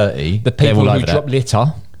 in a 30. The they're people all who over drop that.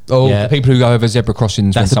 litter. Oh, Yeah. The people who go over zebra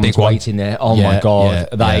crossings when That's a big someone's one. waiting there. Oh Yeah, my god,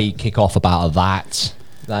 yeah, they yeah. kick off about that.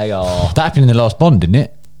 They are. That happened in the last Bond, didn't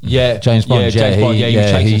it? Yeah, James Bond. Yeah, James Bond. Yeah, he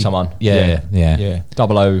was chasing someone. Yeah.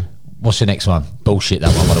 Double O. What's the next one? Bullshit,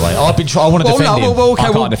 that one, by the way. I've been I want to Well, defend him. okay,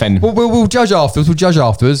 I can't defend him. We'll judge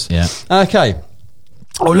afterwards. Yeah. Okay.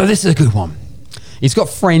 Oh, no, this is a good one. He's got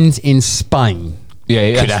friends in Spain.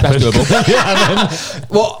 Yeah, that's doable.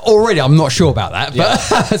 Well, already I'm not sure about that,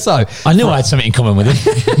 but so I knew I had something in common with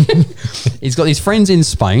him. he's got these friends in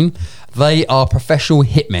Spain. They are professional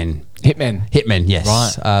hitmen. Hitmen,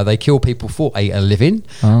 yes. Right. They kill people for a living.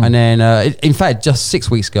 And then, in fact, just 6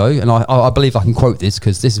 weeks ago, and I believe I can quote this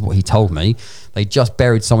because this is what he told me, they just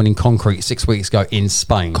buried someone in concrete 6 weeks ago in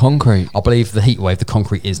Spain. Concrete? I believe the heat wave, the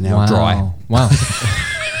concrete is now dry. Wow.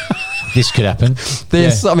 This could happen.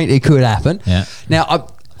 I mean, it could happen. Yeah. Now,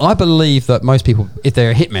 I believe that most people, if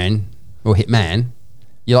they're a hitman or hitman,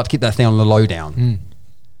 you like to keep that thing on the lowdown.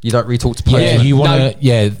 You don't really talk to police. Yeah, you want to.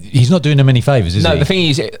 Yeah, he's not doing them any favours, is he? No, the thing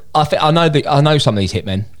is, I know some of these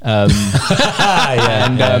hitmen, and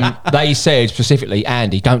they said specifically,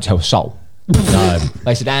 Andy, don't tell a soul. No.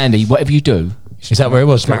 They said, Andy, whatever you do. Is that where it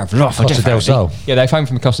was? Costa del Sol. Yeah, they phoned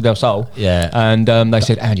from the Costa del Sol. Yeah. And they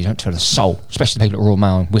said, Andy, don't tell a soul, especially the people at Royal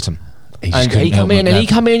Mail and Whittam. He just And couldn't he come help in it, and he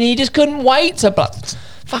that. come in and he just couldn't wait to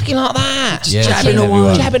fucking like that. Yeah, jabbing telling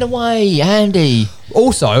everyone. Jabbing away, Andy.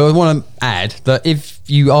 Also, I want to add that if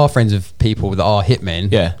you are friends of people that are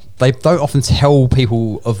hitmen, Yeah. they don't often tell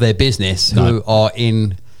people of their business who are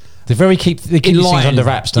in. They keep these things line. under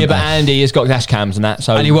wraps, don't Yeah, but they? Andy has got dash cams and that,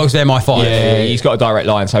 so And he works at MI5. Yeah, he's got a direct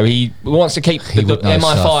line, so he wants to keep the would know MI5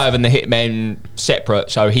 stuff. and the hitmen separate.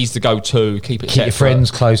 So he's the go-to. Keep it Keep your separate. friends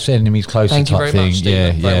close, enemies closer Thank you type very thing. much,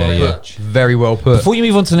 Yeah, Stephen. Very yeah, well yeah. put. Very well put. Before you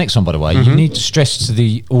move on to the next one, by the way, you need to stress to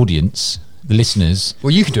the audience, the listeners.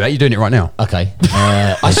 Well, you can do that. You're doing it right now. Okay.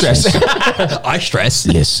 I stress. I stress.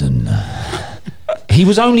 Listen. He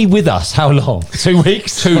was only with us how long? 2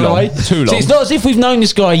 weeks? Too by the long. way? Too long. So it's not as if we've known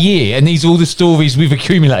this guy a year and these are all the stories we've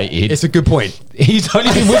accumulated. It's a good point. He's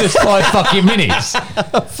only been with us 5 fucking minutes.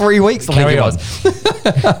 3 weeks. I think Carry it on.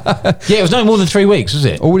 was. Yeah, it was no more than 3 weeks, was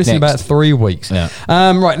it? All this in Next. about 3 weeks. Yeah.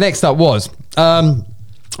 Right. Next up was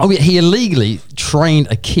he illegally trained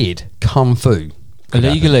a kid kung fu.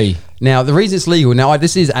 Illegally. Now, the reason it's legal,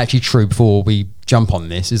 this is actually true before we jump on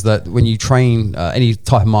this, is that when you train any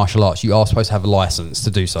type of martial arts, you are supposed to have a license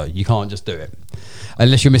to do so. You can't just do it.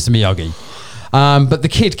 Unless you're Mr. Miyagi. But the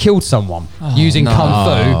kid killed someone using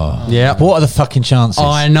kung fu. Yeah. What are the fucking chances?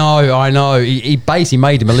 I know. He basically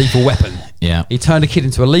made him a lethal weapon. Yeah. He turned a kid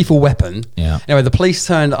into a lethal weapon. Yeah. Anyway, the police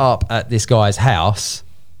turned up at this guy's house.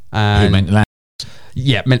 And Who meant land?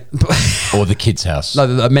 Yeah. Or the kid's house? No,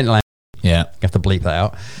 the mental. Yeah. You have to bleep that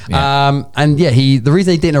out. Yeah. And yeah, the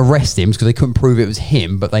reason they didn't arrest him is because they couldn't prove it was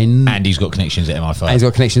him, but they And he's got connections at MI5. And he's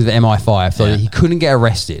got connections with MI5, so he couldn't get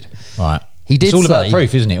arrested. Right. He did It's all say, about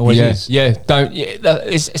proof, isn't it? Always is.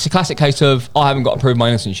 It's a classic case of I haven't got to prove my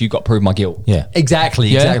innocence, you've got to prove my guilt. Yeah.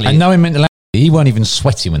 Exactly. And knowing mental, he weren't even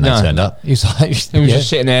sweating when they turned up. He was like, He was just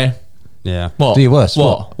sitting there. Yeah. What? Do your worst.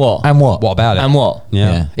 What? And what? What about it? And what?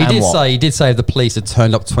 Yeah. And what? He did say if the police had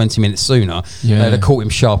turned up 20 minutes sooner, Yeah. they'd have caught him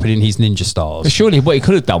sharpening his ninja stars. But surely what he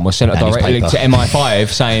could have done was sent a And his direct link paper. to MI5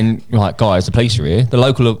 saying, right, guys, the police are here. The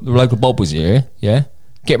local Bob was here. Yeah.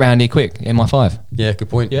 Get round here quick. MI5. Yeah, good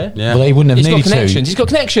point. Yeah. Well, he wouldn't have He's got needed connections. to. He's got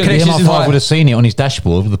connections. The Connections is MI5 like- would have seen it on his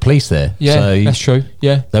dashboard with the police there. Yeah, So that's true.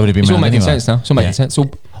 Yeah. They would have been It's all round making anyway. sense now. It's all making Yeah. sense.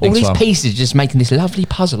 All Next these one. pieces just making this lovely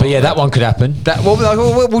puzzle. But yeah, that one could happen.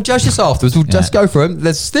 We'll judge this afterwards. We'll just go for him.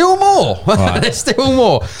 There's still more. Right. There's still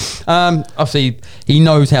more. Obviously, he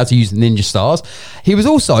knows how to use ninja stars. He was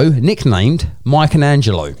also nicknamed Mike and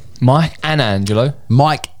Angelo. Mike and Angelo,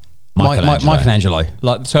 Michelangelo.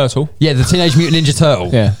 like the turtle. Yeah, the Teenage Mutant Ninja Turtle.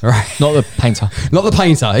 Yeah. Right. Not the painter. Not the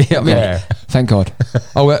painter. Yeah, I mean, Thank God.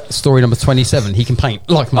 story number 27. He can paint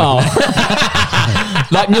like Mike.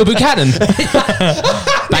 Like Neil Buchanan.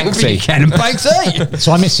 Banksy. Banksy.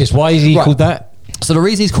 So I missed this. Why is he Right. called that? So the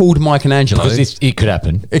reason he's called Michelangelo, Because it could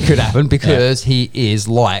happen. it could happen because he is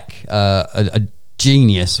like a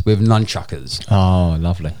genius with nunchuckers. Oh,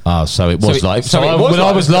 lovely. Oh, so it was So it-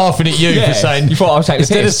 I was laughing at you Yeah. for saying You thought I was taking the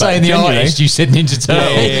instead of piss, but saying the genuinely- artist, you said Ninja Turtle.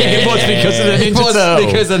 It was because of the It Ninja was Turtle.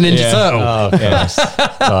 because of the Ninja Yeah. Turtle. Oh, yes.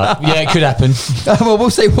 Right. Yeah, it could happen. Well, we'll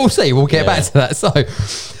see. We'll get back to that.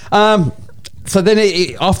 So then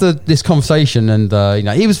after this conversation, and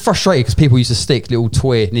he was frustrated because people used to stick little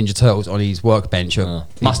toy Ninja Turtles on his workbench.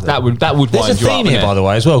 That would There's a wind you up, theme here, wouldn't by it? the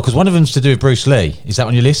way, as well, because one of them's to do with Bruce Lee. Is that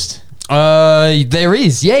on your list? There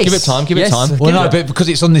is, yes. Give it time, give it time. Well, no, but because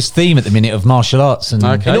it's on this theme at the minute of martial arts and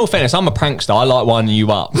Okay. In all fairness, I'm a prankster. I like winding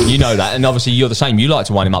you up. You know that. And obviously, you're the same. You like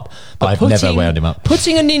to wind him up. I've never wound him up.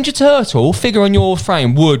 Putting a Ninja Turtle figure on your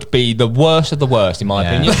frame would be the worst of the worst, in my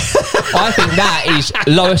Yeah. opinion. I think that is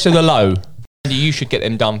lowest of the low. You should get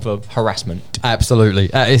them done for harassment. Absolutely.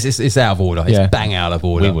 It's out of order. It's Yeah. bang out of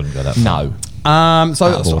order. we wouldn't go that far. No.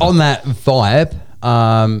 So on that vibe,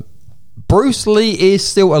 Bruce Lee is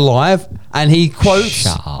still alive, and he quotes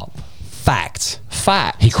Shut up. fact.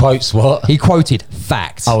 Fact. He quotes what? He quoted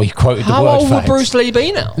fact. he quoted the How word old fact. would Bruce Lee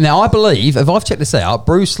be now? Now I believe, if I've checked this out,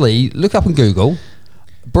 Bruce Lee. Look up on Google.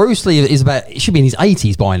 Bruce Lee is it should be in his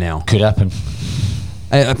 80s by now. Could happen.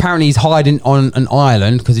 Apparently, he's hiding on an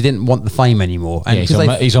island because he didn't want the fame anymore. And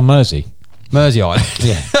Yeah, he's on Mersey. Mersey Island.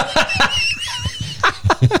 Yeah.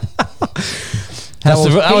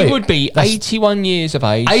 He would be 81 years of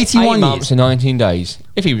age, 81 8 months years. and 19 days,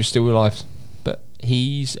 if he was still alive. But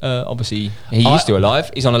he's obviously, he is still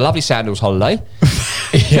alive. He's on a lovely sandals holiday.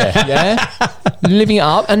 yeah. Living it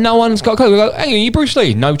up, and no one's got a clue. We go, hang on, you Bruce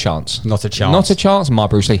Lee? No chance. Not a chance. Not a chance, my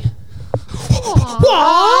Bruce Lee.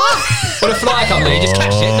 When a fly comes in, he just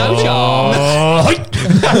catches it. No chance.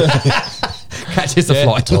 Catches the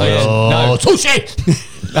flight. No.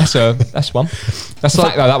 That's one. That's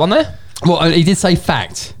fact though, that one there. Well, he did say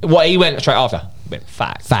fact. What, he went straight after? He went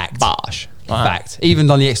fact. Fact. Bosh. Fact. Even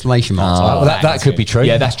done the exclamation marks. Well, that could be true.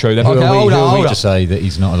 Yeah, that's true. Okay, Who hold are we on. to say that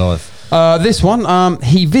he's not alive? This one,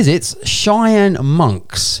 he visits Cheyenne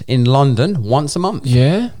monks in London once a month.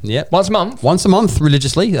 Yeah. Yep. Once a month. Once a month,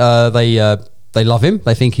 religiously. They love him.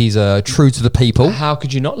 They think he's true to the people. How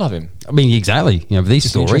could you not love him? I mean, exactly. You know, these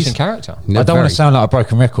He's an stories. interesting character. Yeah, I don't want very. to sound like a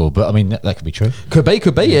broken record, but I mean that could be true. Could be.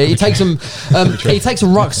 Yeah, he takes them. He takes a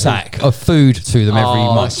rucksack of food to them every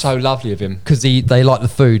Oh, month that's so lovely of him. because they like the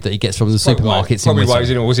food that he gets from the supermarkets. Probably in why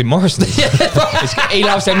Wigan. he was in Morrison's. He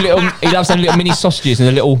loves them little. He loves them little mini sausages and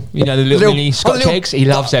the little mini Scotch little- eggs. He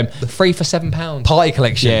loves them. 3 for £7. Party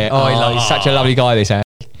collection. Yeah. Oh, He's such a lovely guy. This.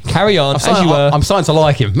 Carry on as you were. I'm starting to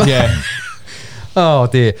like him. Yeah. Oh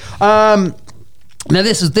dear. Now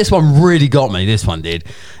this one really got me. This one did.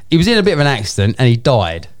 He was in a bit of an accident and he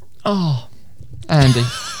died. Oh, Andy.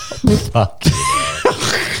 Fuck.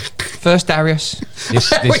 First Darius,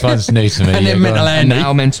 This one's new to me. And then go mental on. and Andy.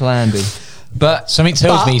 now mental Andy. But Something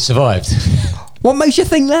tells me he survived. what makes you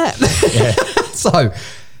think that? So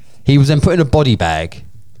he was then put in a body bag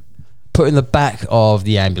put in the back of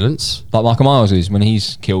the ambulance. Like Michael Myers is when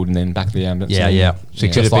he's killed and then back to the ambulance. Yeah, and- yeah. So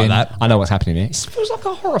it Just could have like been that. I know what's happening here. It feels like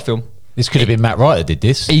a horror film. This could have been Matt Wright that did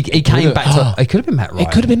this. He came back to. It could have been Matt Wright.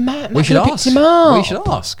 It could have been Matt. We Matt should could have ask. picked him up. We should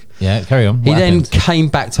ask. Yeah, carry on. He What then happened? came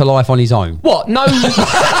back to life on his own. What? No.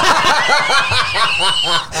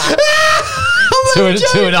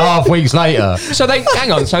 2.5 weeks later. So they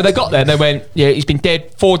hang on. So they got there and they went, yeah, he's been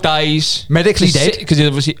dead 4 days. Medically dead. Because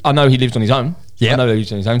obviously, I know he lived on his own. Yeah. I know he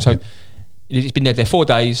lived on his own. So he's been dead there 4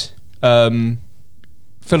 days. Feel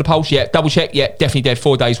the pulse, yeah. Double check, yeah. Definitely dead.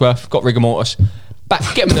 4 days worth. Got rigor mortis. Back,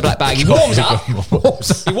 get him in the black bag. He warms up. He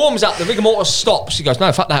warms up. The rigor mortis stops. He goes,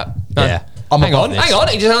 no, fuck that. No. Yeah. I'm Hang above on, this. hang on.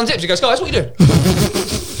 He just unzips. He goes, guys, what are you doing?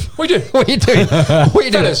 What are you doing? What are you doing? What are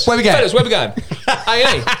you doing? Fellas, Where we going? Fellas, where we going?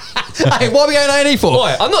 A&E. Hey, what are we going A&E for?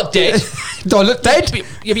 Boy, I'm not dead. Do I look dead? Yeah,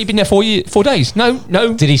 but you've been there 4 days. No.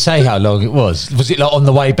 Did he say how long it was? Was it like on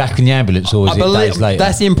the way back in the ambulance or was it days later?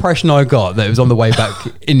 That's the impression I got, that it was on the way back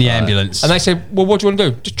in the ambulance. And they said, well, what do you want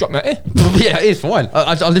to do? Just drop me out here. Yeah, it is fine.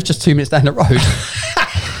 I live just 2 minutes down the road.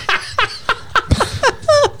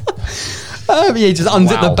 Yeah, he just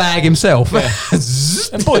unzipped Wow. the bag himself.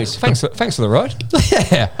 And boys, thanks for the ride.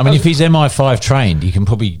 Yeah. I mean, if he's MI5 trained, you can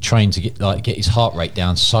probably train to get his heart rate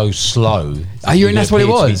down so slow. Oh, you reckon that's what it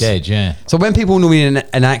appear to be was? dead, yeah. So when people normally in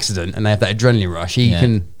an accident and they have that adrenaline rush, he Yeah.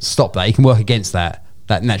 can stop that. He can work against that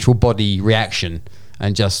natural body reaction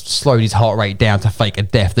and just slow his heart rate down to fake a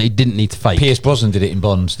death that he didn't need to fake. Pierce Brosnan did it in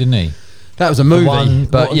Bonds, didn't he? That was a movie, one-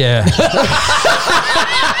 but what- yeah.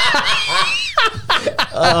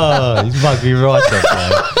 Oh, he's fucking right up there.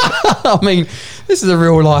 I mean, this is a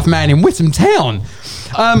real life man in Whittam Town.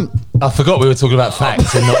 I forgot we were talking about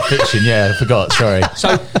facts and not fiction. Yeah, I forgot. Sorry.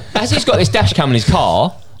 So, as he's got this dash cam in his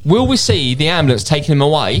car, will we see the ambulance taking him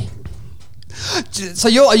away? So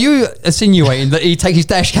are you insinuating that he takes his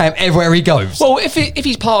dash cam everywhere he goes? Well, if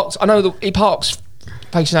he's parked, I know that he parks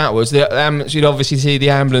facing outwards. The ambulance, you'd obviously see the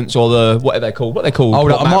ambulance or the what are they called? What are they called?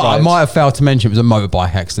 Hold What on, Matt I rides? might have failed to mention it was a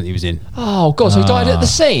motorbike accident he was in. Oh God! So he died at the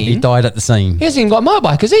scene. He died at the scene. He hasn't even got a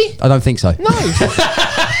motorbike, has he? I don't think so. No.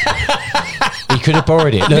 He could have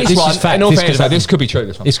borrowed it. Look, This this one, is fact. in all This fairness, could, though, this could be true.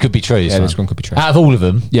 This one. this could be true. Yeah, this one could be true. Out of all of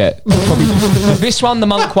them, Yeah, probably. This one, the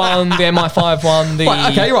Monk one, the MI5 one, the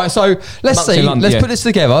Right, okay, right. So let's Monks in see. London, Let's yeah. put this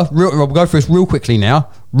together. We'll go through this real quickly now.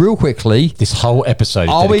 Real quickly. this whole episode. Is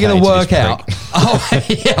Are we going to dedicated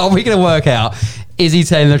work out? Are we going to work out? Is he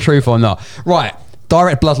telling the truth or not? Right.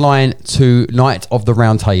 Direct bloodline to Knight of the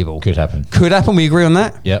Round Table. Could happen. Could happen. We agree on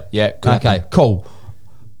that. Yep. Yeah. could Okay. happen. Cool.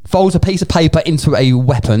 Folds a piece of paper into a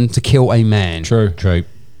weapon to kill a man. True. True.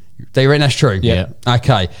 Do you reckon that's true? Yeah.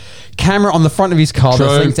 Okay. Camera on the front of his car True.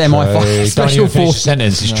 that links MI5 Don't Special even finish the Force.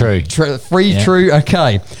 sentence. It's true. Free. Yeah. True.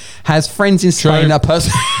 Okay. Has friends in Spain. True. A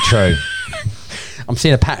person. True. I'm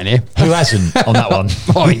seeing a pattern here. Who hasn't on that one?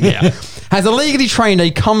 Oh yeah. Has illegally trained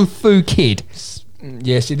a kung fu kid.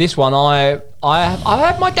 Yeah. See, this one, I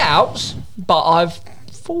have my doubts, but I've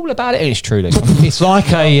thought about it, and it's true. This one. It's like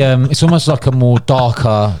it's almost like a more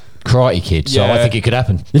darker Karate Kid. So Yeah. I think it could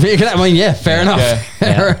happen. You think it could happen? I mean, yeah, fair enough. Yeah.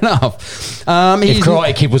 Fair enough. If He's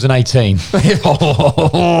Karate Kid was an 18,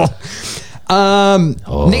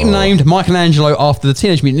 nicknamed Michelangelo after the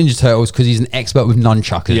Teenage Mutant Ninja Turtles because he's an expert with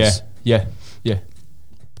nunchuckers. Yeah.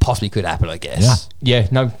 Possibly could happen, I guess. Yeah.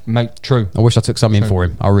 No, mate. True. I wish I took something in for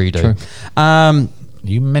him. I really do. True.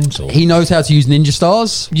 you mental. He knows how to use ninja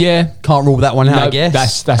stars. Yeah. Can't rule that one out, I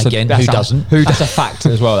guess. That's Again, that's who doesn't? That's a fact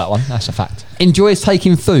as well. That one. That's a fact. Enjoys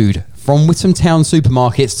taking food from Whittam Town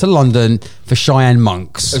supermarkets to London for Cheyenne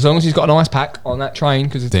monks. As long as he's got an ice pack on that train,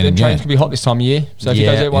 because the Then, trains yeah. can be hot this time of year. So if he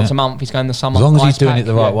Yeah, goes there once yeah. a month, he's going the summer. As long as he's ice doing pack, it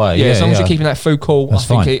the right way. Yeah, Yeah, as long as yeah. you're keeping that food cool, That's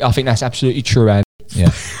I fine. think that's absolutely true, Andy. Yeah.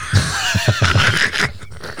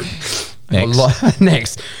 Next.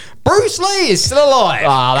 Next. Bruce Lee is still alive.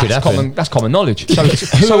 Ah, Could happen. that's common knowledge. So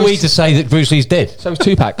Who are we to say that Bruce Lee's dead? So it's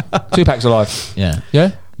Tupac. Tupac's alive. Yeah.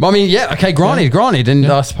 Yeah. I mean, yeah, okay, granted. And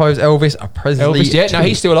I suppose Elvis Presley. Elvis. Yeah. No, too.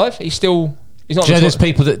 he's still alive. He's not. Do you know there's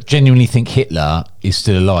people that genuinely think Hitler is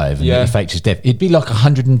still alive and Yeah. that he faked his death? It'd be like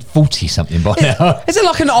 140 something by now. Is it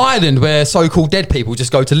like an island where so-called dead people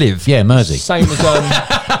just go to live? Yeah, Mersey. Same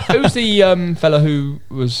as who's the fella who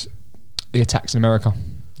was the attacks in America,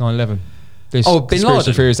 9/11. This Oh, Bin conspiracy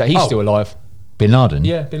Laden. theory is that he's Oh. still alive. Bin Laden.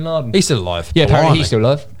 Yeah, Bin Laden. He's still alive. Yeah, apparently Blimey. he's still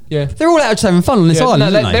alive. Yeah. They're all out just having fun on this Yeah, island, no,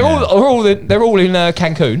 aren't they're they? they're all in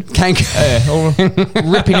Cancun. Yeah,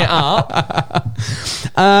 all ripping it up.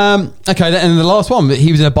 Okay, and the last one,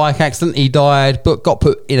 he was in a bike accident. He died, but got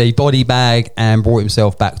put in a body bag and brought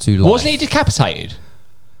himself back to life. Wasn't he decapitated?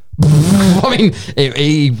 I mean,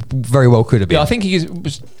 he very well could have been. Yeah, I think he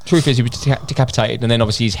was. Truth is, he was decapitated, and then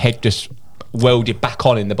obviously his head just welded back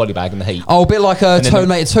on in the body bag in the heat. Oh, a bit like a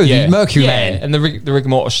Terminator 2, the Mercury Man. And the rigor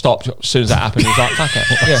mortis stopped as soon as that happened. He was like, fuck it.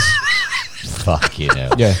 Yeah. Fuck you know.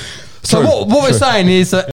 Yeah. So what we're saying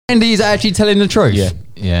is that Andy's actually telling the truth.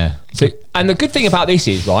 Yeah. So, and the good thing about this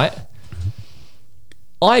is, right,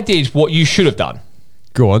 I did what you should have done.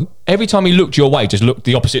 Go on. Every time he looked your way, just looked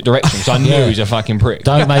the opposite direction. So I knew he was a fucking prick.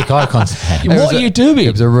 Don't make eye contact. What are you doing?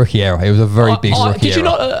 It was a rookie error. It was a very big rookie error. Did you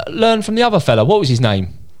not learn from the other fella? What was his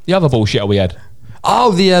name? The other bullshitter we had.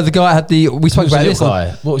 Oh, the guy had the... We spoke about this.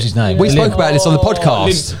 What was his name? We spoke about this on the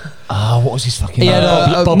podcast. What was his fucking He name?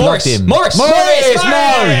 had Bob Morris. loved him. Morris. No!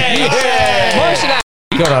 Yeah. Morris and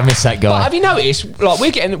God, I miss that But guy. have you noticed? Like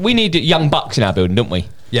we need young bucks in our building, don't we?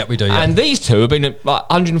 Yeah, we do, yeah. And these two have been at like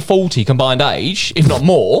 140 combined age, if not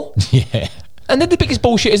more. Yeah. And they're the biggest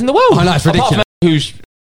bullshitters in the world. I know, it's Apart from ridiculous. who's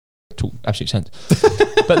talk absolute sense.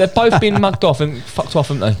 But they've both been mugged off and fucked off,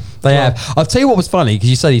 haven't they? They have. I'll tell you what was funny, because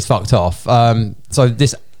you said he's fucked off. So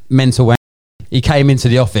this mental... He came into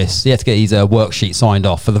the office. He had to get his worksheet signed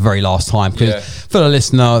off for the very last time. Because for the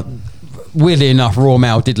listener, weirdly enough, Royal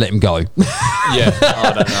Mail did let him go.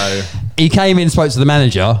 I don't know. He came in and spoke to the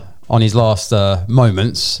manager on his last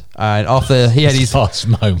moments. And after he had his... last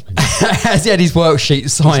moment. as he had his worksheet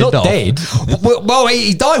signed not off. dead. Well,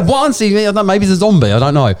 he died once. I don't know, maybe he's a zombie. I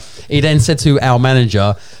don't know. He then said to our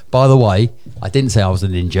manager, by the way, I didn't say I was a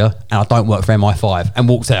ninja and I don't work for MI5, and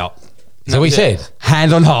walked out. So what he said?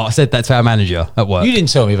 Hand on heart, said that to our manager at work. You didn't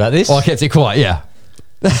tell me about this. Well, I kept it quiet, yeah.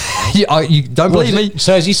 you don't believe me?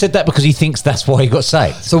 So has he said that because he thinks that's why he got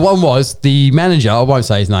sacked? So one was the manager, I won't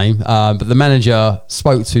say his name, but the manager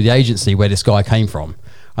spoke to the agency where this guy came from.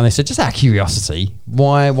 And they said, just out of curiosity,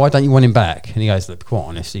 why don't you want him back? And he goes, look, quite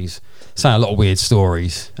honest, he's saying a lot of weird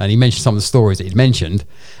stories. And he mentioned some of the stories that he'd mentioned.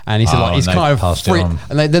 And he said, he's kind of passed it on.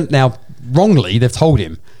 And they now, wrongly, they've told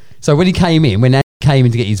him. So when he came in, when Andy came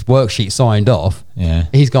in to get his worksheet signed off,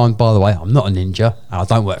 he's gone, by the way, I'm not a ninja and I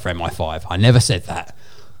don't work for MI5. I never said that.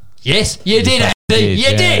 Yes, you did, Andy.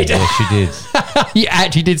 You did. Yes, you did. You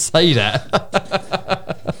actually did say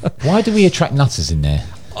that. Why do we attract nutters in there?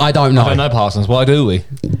 I don't know. I don't know, Parsons. Why do we?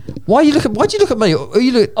 Why'd you look at me?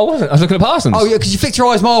 You look, I wasn't. I was looking at Parsons. oh, yeah, because you flicked your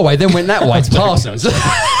eyes my way, then went that way to Parsons. You're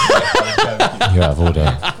out of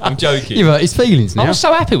order. I'm joking. You've hurt his feelings I now. was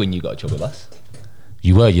so happy when you got a job with us.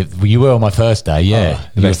 You were on my first day, yeah. Oh,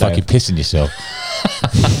 you were best day. fucking pissing yourself.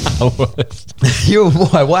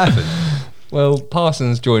 Why? What happened? Well,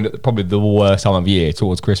 Parsons joined at probably the worst time of year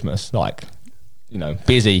towards Christmas. Like, you know,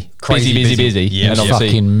 busy. Yeah, and obviously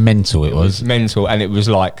Fucking mental it was. mental, and it was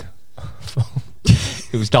like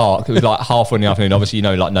it was dark. It was like half in the afternoon. Obviously, you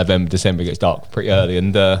know, like November, December gets dark pretty early.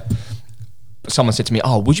 And someone said to me,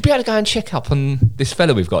 "Oh, would you be able to go and check up on this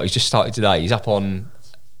fella we've got? He's just started today. He's up on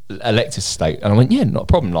Electus Estate." And I went, "Yeah, not a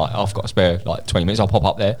problem. Like, I've got a spare like 20 minutes. I'll pop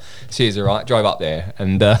up there. See, he's all right." Drove up there,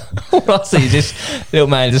 and all I see is this little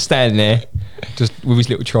man just standing there, just with his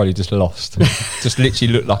little trolley, just lost. Just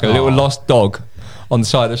literally looked like a little lost dog on the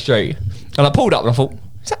side of the street. And I pulled up and I thought,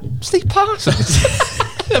 "Is that Steve Parsons?"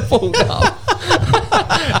 I pulled up.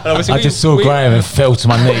 And obviously I just saw Graham and fell to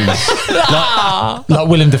my knees. like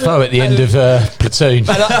Willem Dafoe at the end of Platoon.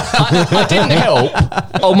 But I didn't help.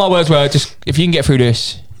 All my words were just, if you can get through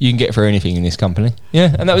this, you can get through anything in this company.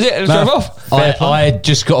 Yeah, and that was it. I drove off. I had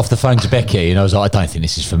just got off the phone to Becky and I was like, I don't think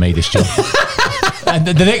this is for me, this job. And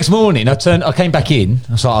the next morning, I came back in.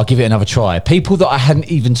 I was like, I'll give it another try. People that I hadn't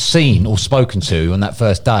even seen or spoken to on that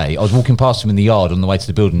first day, I was walking past them in the yard on the way to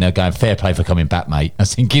the building. They're going, "Fair play for coming back, mate." I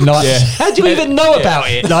was thinking, like, how do you even know about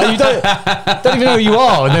it? Like, you don't even know who you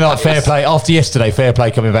are. And then, like, fair play after yesterday, fair play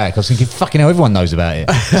coming back. I was thinking, fucking hell, everyone knows about it.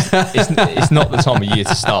 It's not the time of year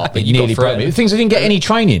to start, but you Nearly got through broke me. it. Things I didn't get any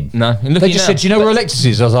training. No, and look They at you just now. said, "Do you know where Alexis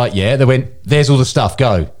is?" I was like, "Yeah." They went, "There's all the stuff.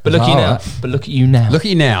 Go." But look I at you was like, now. "All right." But look at you now. Look at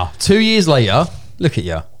you now. 2 years later, look at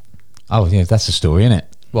you. Oh, yeah, that's the story, isn't it?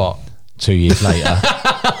 What? 2 years later.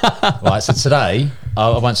 Right, so today,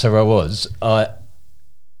 I won't say where I was. I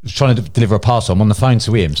was trying to deliver a parcel. I'm on the phone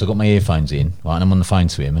to him, so I got my earphones in, right, and I'm on the phone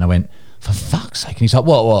to him, and I went, "For fuck's sake." And he's like,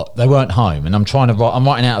 what? They weren't home. And I'm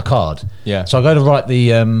writing out a card. Yeah. So I go to write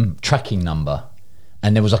the tracking number,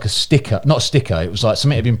 and there was like a sticker, not a sticker, it was like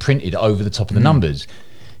something had been printed over the top of the numbers.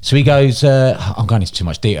 So he goes, I'm going into too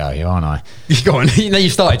much detail here, aren't I? Go on. Now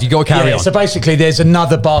you've started. You've got to carry on. So basically, there's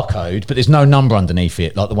another barcode, but there's no number underneath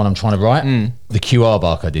it, like the one I'm trying to write. The QR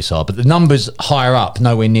barcode this are, but the number's higher up,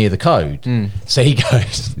 nowhere near the code. So he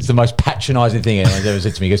goes, it's the most patronising thing anyone's ever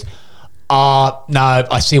said to me. He goes, "No,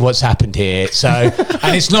 I see what's happened here. So,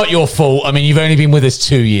 and it's not your fault. I mean, you've only been with us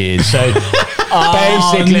 2 years. So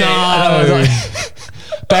basically, and I was like,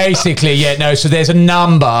 Basically, yeah, no. So there's a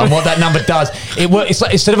number, and what that number does, it's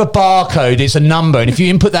like instead of a barcode, it's a number, and if you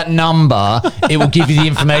input that number, it will give you the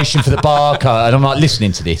information for the barcode. And I'm like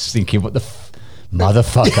listening to this, thinking, what the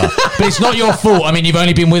motherfucker? But it's not your fault. I mean, you've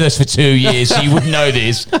only been with us for 2 years, so you wouldn't know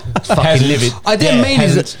this. Fucking livid. I didn't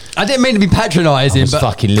mean to be patronising, but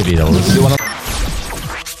fucking livid. I was.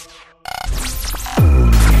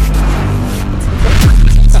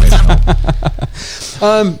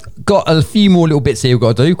 Got a few more little bits here we've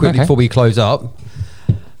got to do quickly before we close up.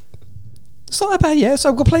 It's not that bad, yeah. So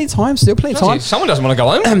I've got plenty of time, still plenty of time. Someone doesn't want to go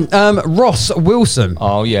home. Ross Wilson.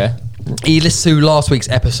 Oh, yeah. He listened to last week's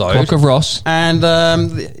episode. Clock of Ross. And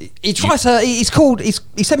he tries to. He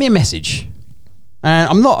sent me a message, and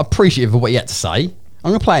I'm not appreciative of what he had to say.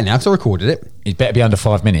 I'm going to play it now because I recorded it. It better be under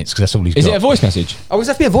 5 minutes because that's all he's got. Is it a voice message? Oh, it's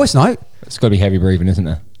definitely a voice note. It's got to be heavy breathing, isn't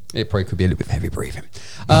there? It probably could be a little bit heavy breathing.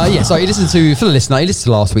 Yeah, so he listened to, for the listener, he listened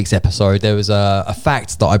to last week's episode. There was a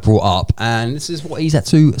fact that I brought up, and this is what he's had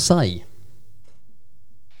to say.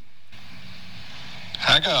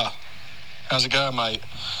 Hagger, how's it going, mate?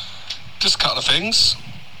 Just a couple of things.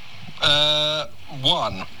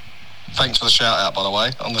 One, thanks for the shout out, by the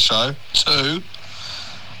way, on the show. Two,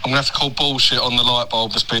 I'm going to have to call bullshit on the light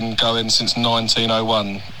bulb that's been going since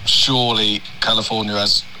 1901. Surely California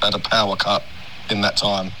has had a power cut in that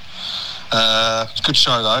time. Good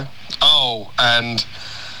show, though. Oh, and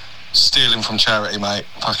stealing from charity, mate.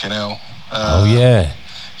 Fucking hell. Oh, yeah.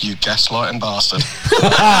 You gaslighting bastard.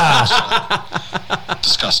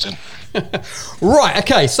 Disgusting. Right,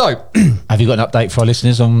 okay, so have you got an update for our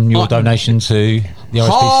listeners on your donation to the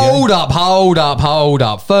RSPCA? Hold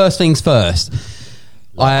up. First things first.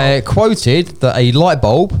 I quoted that a light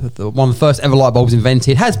bulb, one of the first ever light bulbs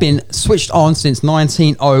invented, has been switched on since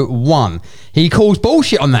 1901. He calls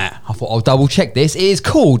bullshit on that. I thought I'll double check this. It is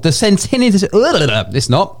called the Centennial. It's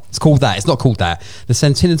not. It's called that. It's not called that. The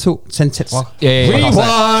Centennial. Rewind.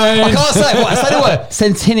 I can't say it. What? Say the word.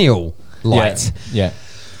 Centennial light. Yeah.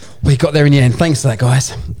 We got there in the end. Thanks for that,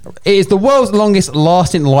 guys. It is the world's longest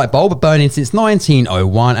lasting light bulb, burning since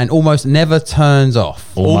 1901 and almost never turns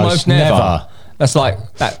off. Almost never. That's like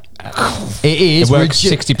that. It is. It works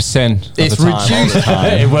 60% of it's the time. reduced.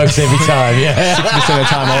 It works every time, yeah. 60% of the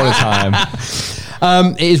time, all the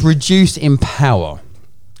time. It is reduced in power.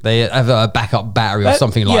 They have a backup battery or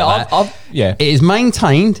something like that. Yeah. It is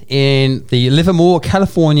maintained in the Livermore,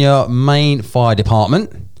 California main fire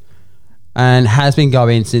department and has been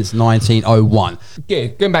going since 1901. Yeah,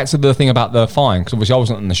 going back to the thing about the fine, because obviously I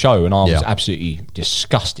wasn't on the show and I was Yeah. absolutely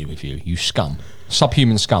disgusted with you, you scum.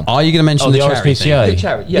 Subhuman scum. Are you going to mention the charity thing? RSPCA? The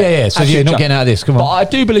charity, Yeah. So you're not getting out of this. Come on. But I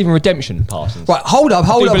do believe in redemption, Parsons. Right, hold up.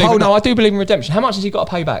 No, I do believe in redemption. How much has he got to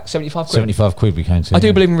pay back? 75 quid? 75 quid we came to. I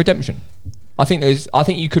do believe in redemption. I think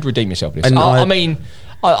you could redeem yourself with this. And I mean,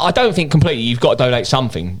 I don't think completely you've got to donate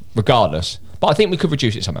something regardless, but I think we could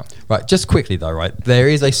reduce it somehow. Right, just quickly though, right? There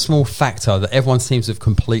is a small factor that everyone seems to have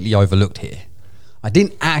completely overlooked here. I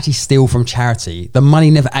didn't actually steal from charity. The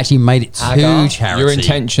money never actually made it to charity. Your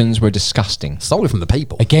intentions were disgusting. Stole it from the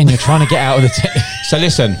people. Again, you're trying to get out of the... So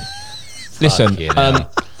listen.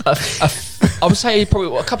 I would say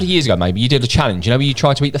probably a couple of years ago, maybe you did a challenge. You know, where you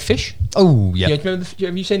tried to eat the fish. Oh yeah. Have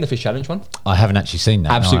you seen the fish challenge one? I haven't actually seen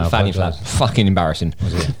that. Absolute fanny for that. Fucking embarrassing.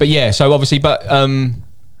 But yeah, so obviously,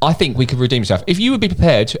 I think we could redeem yourself if you would be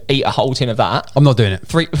prepared to eat a whole tin of that. I'm not doing it.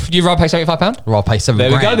 Do you rather pay £75? Or I'll pay £7 There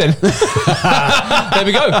we go grand. then. There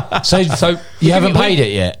we go. So you haven't paid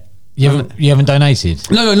it yet? You haven't donated?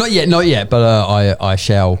 No, not yet. But I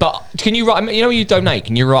shall. But can you write? You know, when you donate,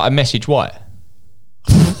 can you write a message? Why?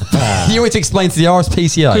 You want to explain to the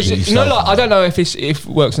RSPCA? I don't know if it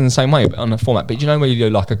works in the same way on the format, but do you know where you do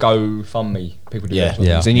like a GoFundMe? People do that sort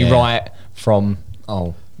of things, and you write from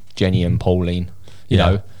Jenny and Pauline, you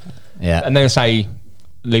know, and they'll say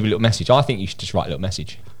leave a little message. I think you should just write a little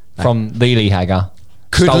message from the Lee Hagger.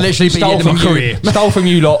 Could literally be the end of my career. Stole from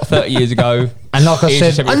you lot 30 years ago. And like I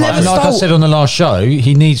said, I said on the last show,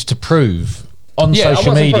 he needs to prove on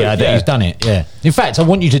social media that he's done it. Yeah. In fact, I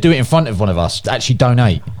want you to do it in front of one of us. Actually,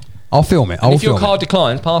 donate. I'll film it. If your card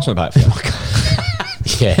declines, pass on about it.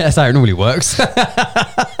 Yeah, that's how it normally works.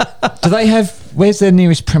 Do they have? Where's their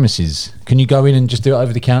nearest premises? Can you go in and just do it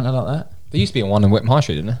over the counter like that? There used to be one in Whitman High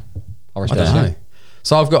Street, didn't there? I don't know.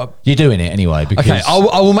 So I've got. You're doing it anyway. Because okay,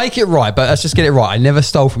 I will make it right, but let's just get it right. I never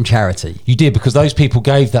stole from charity. You did, because those people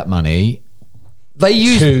gave that money. They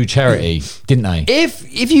used to charity, didn't they?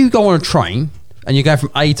 If you go on a train and you go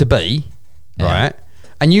from A to B, right,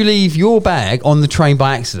 and you leave your bag on the train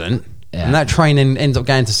by accident, and that train then ends up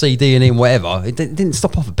going to C, D, and E, and whatever, it didn't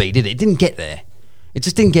stop off at B, did it? It didn't get there. It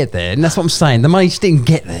just didn't get there, and that's what I'm saying. The money just didn't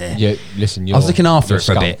get there. Yeah, listen, I was looking after it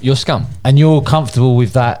for a scum. bit. You're scum. And you're comfortable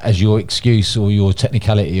with that as your excuse or your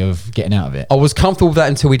technicality of getting out of it? I was comfortable with that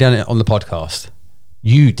until we done it on the podcast.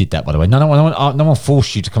 You did that, by the way. No one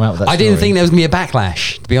forced you to come out with that I didn't story. think there was going to be a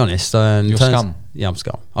backlash, to be honest. You're scum. Yeah, I'm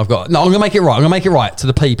scum. I'm going to make it right. I'm going to make it right to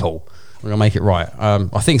the people. I'm going to make it right.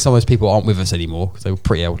 I think some of those people aren't with us anymore because they were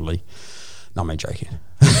pretty elderly. No, I'm joking.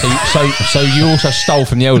 So you also stole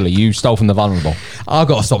from the elderly. You stole from the vulnerable. I've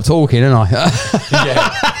got to stop talking, haven't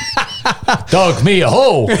I? Dog me a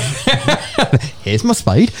hole. Here's my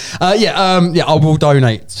spade. I will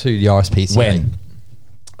donate to the RSPCA. When?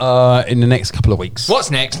 In the next couple of weeks.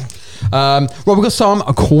 What's next? Well, we've got some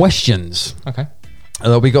questions. Okay.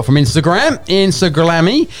 That we got from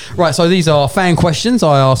Instagrammy. Right, so these are fan questions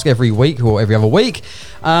I ask every week or every other week.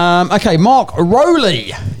 Okay, Mark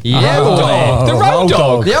Rowley. Yeah, boy. The road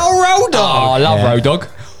dog. The old road dog. Oh, I love road dog.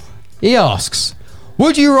 He asks,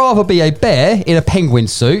 would you rather be a bear in a penguin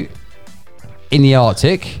suit in the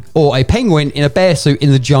Arctic or a penguin in a bear suit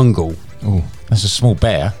in the jungle? Oh, that's a small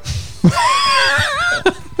bear.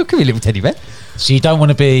 Look at me, little teddy bear. So you don't want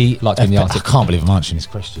to be Like in the Arctic. I can't believe I'm answering this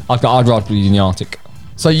question. I'd rather be in the Arctic.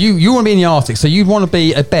 So you want to be in the Arctic, so you'd want to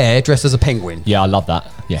be a bear dressed as a penguin. Yeah, I love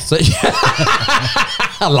that. Yeah. So,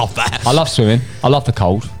 I love that. I love swimming. I love the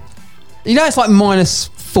cold. You know, it's like minus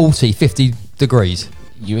 40, 50 degrees.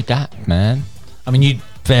 You adapt, man. I mean,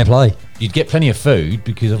 Fair play. you'd get plenty of food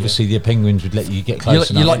because obviously the penguins would let you get close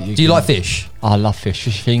Do you enough. like fish? I love fish.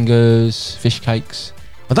 Fish fingers, fish cakes.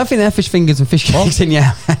 I don't think they have fish fingers and fish cakes in your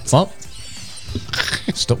hands. What?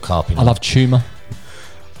 Stop carping. I love tuna.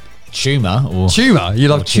 Tumour or Tuna. You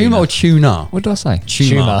love Or tuna tuna. or tuna? What did I say?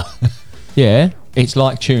 Tuna. Yeah, it's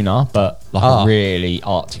like tuna, but like Ah. a really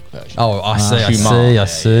Arctic version. Oh, I see, Tuna. I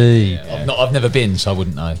see. I've never been, so I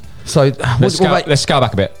wouldn't know. So, Let's scale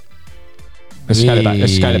back a bit. Let's scale it back.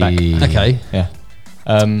 Let's scale it back. okay. Yeah.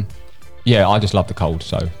 Yeah, I just love the cold,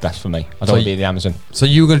 so that's for me. I don't So want to be in the Amazon. So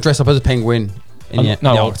you were going to dress up as a penguin in the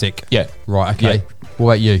Arctic? Yeah. Right, okay. Yeah.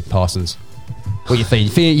 What about you, Parsons? What you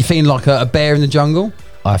feeling? You feeling like a bear in the jungle?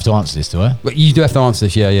 I have to answer this, do I? But you do have to answer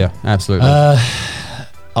this, yeah, absolutely.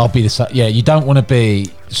 I'll be the same. Yeah, you don't want to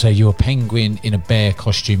be. So you're a penguin in a bear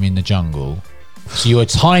costume in the jungle. So you're a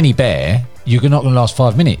tiny bear. You're not going to last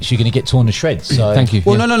 5 minutes. You're going to get torn to shreds. So Thank you.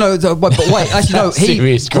 Well, Yeah. no. But wait, actually, no. That's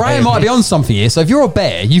serious, Graham Graham. might be on something here. So if you're a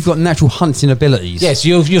bear, you've got natural hunting abilities. yes,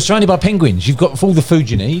 you're surrounded by penguins. You've got all the food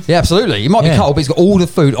you need. Yeah, absolutely. It might be Yeah. cold, but it's got all the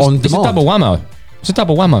food on It's a demand. double whammo. It's a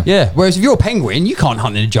double whammo. Yeah. Whereas if you're a penguin, you can't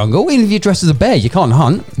hunt in the jungle. Even if you're dressed as a bear, you can't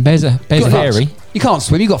hunt. Bears are You've got hairy. nuts. You can't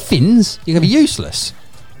swim. You've got fins. You're going to be useless.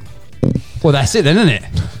 Well, that's it then, isn't it?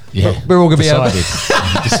 Yeah, We're all going to be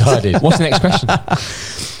decided. Decided. What's the next question?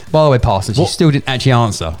 By the way, Parsons, you What- still didn't actually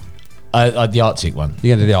answer. The Arctic one.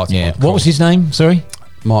 You're going to do the Arctic Yeah. one. What was his name? Sorry.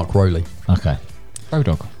 Mark Rowley. Okay. Road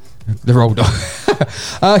dog. The roll dog.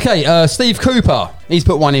 Okay, Steve Cooper. He's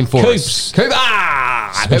put one in for us. Coops. Cooper.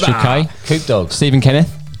 Special K. Coop dogs. Stephen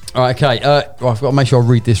Kenneth. All right, okay. I've got to make sure I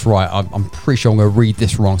read this right. I'm pretty sure I'm going to read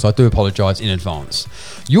this wrong, so I do apologise in advance.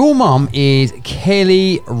 Your mum is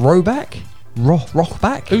Kelly Roback?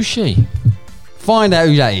 Rochback? Who's she? Find out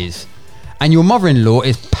who that is. And your mother-in-law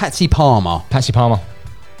is Patsy Palmer. Patsy Palmer.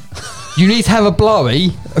 You need to have a blowy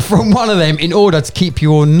from one of them in order to keep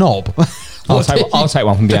your knob. I'll take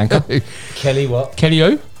one from Bianca. Kelly what? Kelly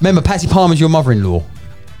who? Remember, Patsy Palmer's your mother-in-law.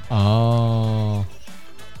 Oh.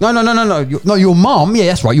 No, your mum. Yeah,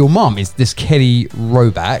 that's right. Your mum is this Kelly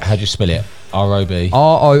Roback. How'd you spell it? R-O-B.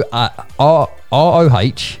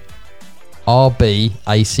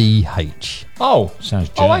 ROBACH. Oh. Sounds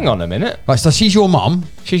Oh, German. hang on a minute. Right, so she's your mum.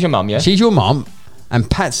 She's your mum, yeah? She's your mum, and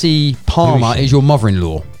Patsy Palmer Who is she? is your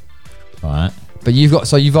mother-in-law. Right. But you've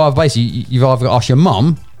got you've either got to ask your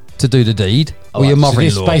mum to do the deed or your So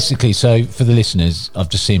mother-in-law. this basically, so for the listeners, I've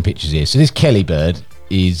just seen pictures here. So this Kelly bird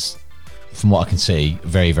is, from what I can see, a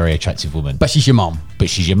very, very attractive woman. But she's your mum. But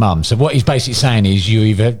she's your mum. So what he's basically saying is you're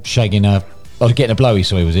either shagging a, or getting a blowy,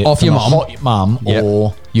 sorry, was it? Off from your a mum. hot mum, Yep.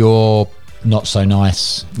 or Your not so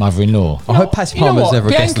nice mother-in-law. I hope Patsy Palmer's never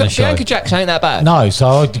a guest on the show. Bianca Jackson ain't that bad. No, so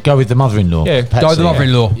I'd go with the mother-in-law. Yeah, Patsy, go with the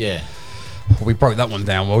mother-in-law. Yeah. Well, we broke that one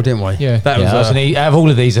down well, didn't we? Yeah. That Yeah, was, out of all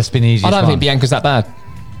of these, that's been the easiest I don't one. think Bianca's that bad.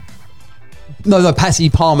 no, Patsy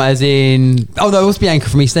Palmer as in... Oh, no, it was Bianca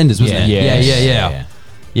from EastEnders, wasn't it? Yeah.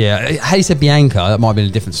 Yeah. Had he said Bianca, that might have been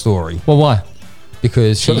a different story. Well, why?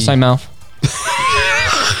 Because She's got the same mouth.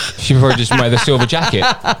 She probably just wear the silver jacket.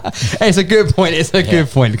 It's a good point. It's a good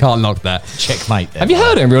point. Can't knock that. Checkmate. There. Have you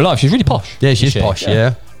heard her in real life? She's really posh. Yeah, she's Is she? posh,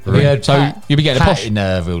 yeah. Have you heard So Pat- you'll be getting a Pat posh. in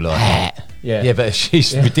real life. Yeah. Yeah, but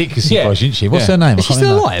she's ridiculously Yeah. posh, isn't she? What's Yeah. her name? I Is she can't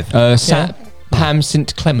still remember. alive? Pam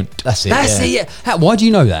St Clement. That's it. That's it. Yeah. Why do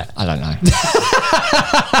you know that? I don't know.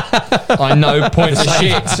 I know pointless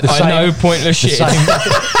shit. I know pointless shit.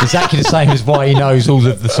 Exactly the same as why he knows all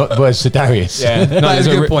of the words to Darius. Yeah, no, That's a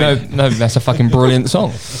good point. No, that's a fucking brilliant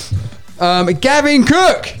song. Gavin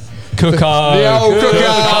Cook. Cooker. The old Cooker.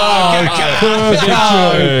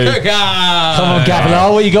 Come on,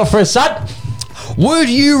 Gavilar, what you got for us, son? Would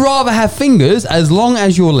you rather have fingers as long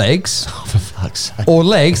as your legs, For fuck's sake. or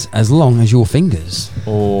legs as long as your fingers?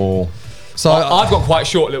 Oh. So I've got quite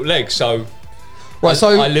short little legs, so right.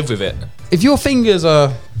 So I live with it. if your fingers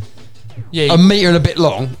are Yeah, a metre and a bit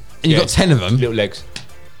long, and you've got 10 of them, little legs.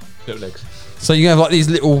 Little legs. so you have like these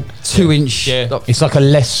little 2-inch. Yeah. It's like a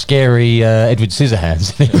less scary Edward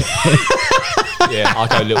Scissorhands. Yeah, I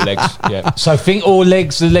go little legs. Yeah. So think all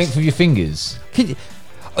legs the length of your fingers. There's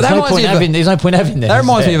no point having them. That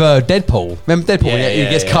reminds me of Deadpool. Remember Deadpool? Yeah, he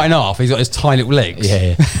gets yeah. cut in half. He's got his tiny little legs.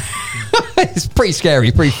 Yeah. It's pretty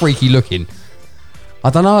scary, pretty freaky looking. I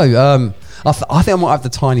don't know. I think I might have the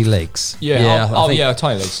tiny legs. Yeah. I think- yeah,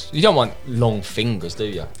 tiny legs. You don't want long fingers, do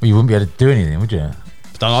you? Well, you wouldn't be able to do anything, would you?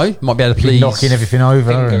 Don't know. Might be able to Be please knocking everything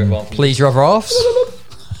over. and- please your other halves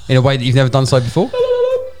in a way that you've never done so before.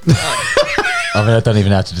 I mean, I don't even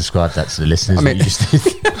know how to describe that to the listeners. I mean- what you just did.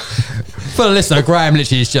 For the listener, Graham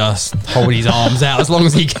literally is just holding his arms out as long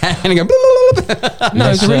as he can and go. No,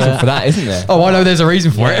 there's a reason for that, isn't there? Oh, I know. There's a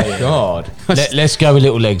reason for it. God. Let's go with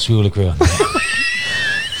little legs. We all agree on that.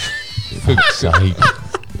 For God's sake.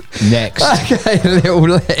 Next. Okay, little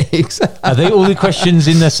legs. Are they all the questions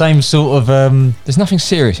in the same sort of? There's nothing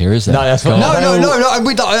serious here, is there? No, that's what. No.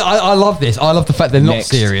 I love this. I love the fact they're not Next.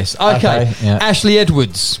 serious. Okay, Okay, yeah. Ashley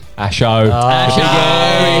Edwards. Asho.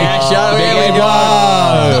 Asho, here we go.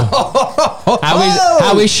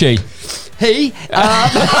 How is she? He.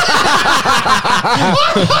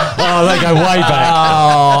 Oh, they go way back.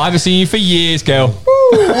 Oh, I haven't seen you for years, girl.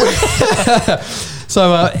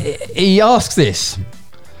 So he asks this: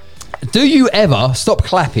 do you ever stop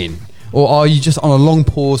clapping, or are you just on a long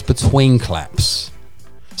pause between claps?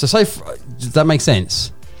 So does that make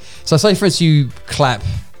sense? So say for instance you clap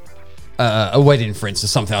a wedding, for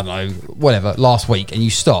instance, something, I don't know, whatever, last week, and you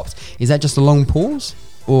stopped. Is that just a long pause,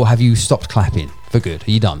 or have you stopped clapping for good?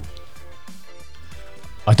 Are you done?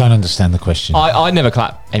 I don't understand the question. I never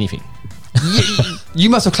clap anything. You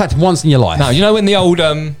must have clapped once in your life. No, you know when the old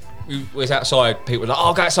we was outside, people were like,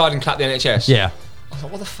 "Oh, go outside and clap the NHS." Yeah. I was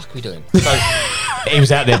like, "What the fuck are we doing?" So, He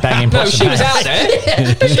was out there banging no, pots. she was out there.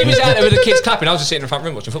 She was out there with the kids clapping. I was just sitting in the front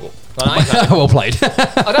room watching football. Like, I ain't clapping. Well played.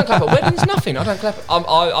 I don't clap at weddings. Nothing. I don't clap.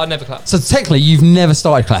 I never clap. So technically, you've never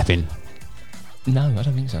started clapping. No, I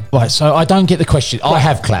don't think so. Right, so I don't get the question. I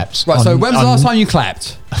have clapped. Right. So on- when was the on- last time you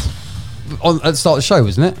clapped? At the start of the show,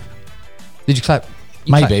 wasn't it? Did you clap?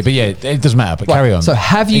 You Maybe, clapped. but yeah, it doesn't matter. But Right, carry on. so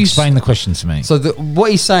have you explain the question to me? So what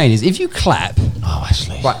he's saying is, if you clap, Oh,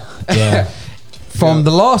 Ashley. right, Yeah. from the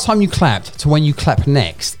last time you clapped to when you clap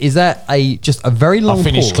next, is that just a very long I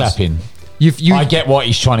finished pause? clapping. You I get what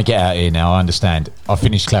he's trying to get out here now. I understand. I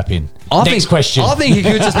finished clapping. Next question. I think it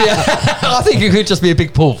could just be. I think it could just be a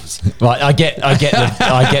big pause. Right, I get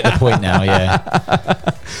the point now. Yeah.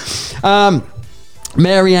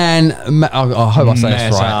 Marianne, I hope I say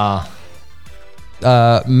this right.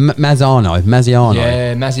 Mazziano.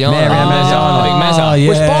 Yeah, Mazziano. Marianne Mazziano. Big Mazza. yeah.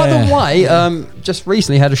 Which, by the way, just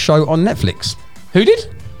recently had a show on Netflix. Who did?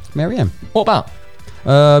 Marianne. What about?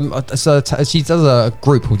 So she does a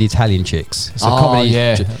group called the Italian Chicks. It's a Oh, comedy.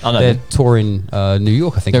 yeah. I know They're them. touring New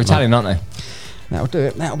York, I think. They're at the moment. Italian, aren't they? That'll do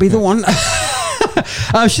it. That'll be the one.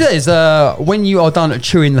 She says, when you are done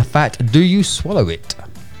chewing the fat, do you swallow it?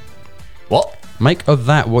 What? Make of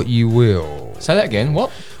that what you will. Say that again. What?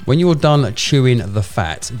 When you're done chewing the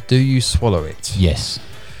fat, do you swallow it? Yes.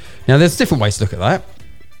 Now, there's different ways to look at that.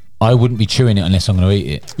 I wouldn't be chewing it unless I'm going to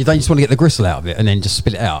eat it. You don't just want to get the gristle out of it and then just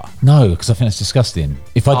spit it out. No, because I think that's disgusting.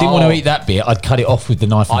 If I didn't want Oh. to eat that bit, I'd cut it off with the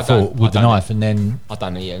knife and I don't- fork with the I don't knife, and then I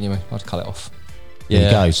don't eat it anyway. I'd cut it off. there you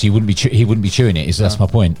go. So you wouldn't be he wouldn't be chewing it. That's my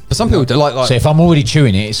point. But some people do like So if I'm already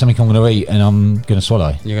chewing it, it's something I'm going to eat and I'm going to swallow.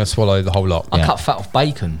 you're going to swallow the whole lot. I Yeah. cut fat off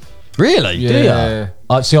bacon. Really? Yeah.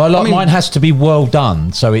 See, I like I mean- mine has to be well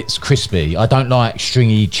done, so it's crispy. I don't like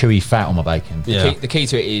stringy, chewy fat on my bacon. Yeah. The key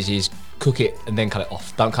to it is cook it and then cut it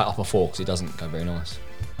off. Don't cut it off before because it doesn't go very nice.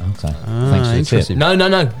 Okay. Thanks for the tip. interesting. No,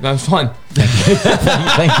 it's fine.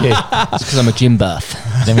 Thank you. It's because I'm a gym buff.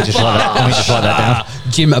 Let me just write that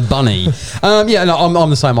down. Jim Bunny. Yeah, no, I'm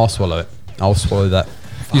the same. I'll swallow it. I'll swallow that.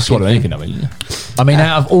 You swallow anything, I mean. I mean,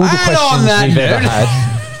 out of all the And on questions that we've ever note-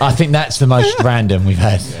 had, I think that's the most random we've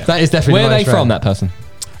had. That is definitely Where are the they most from, random.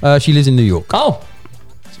 that person? She lives in New York. Oh.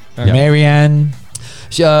 Marianne.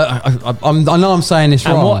 I know I'm saying this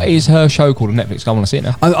And wrong. what is her show called on Netflix? I want to see it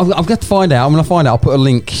now. I'm going to find out. I'm going to find out. I'll put a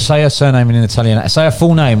link. Say her surname in an Italian. Say her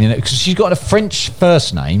full name in it because she's got a French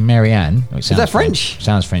first name, Marianne. Is that French?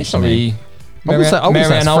 Sounds French. to me. I wouldn't say it's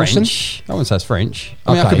Marianne Olsen. French. I wouldn't say it's French.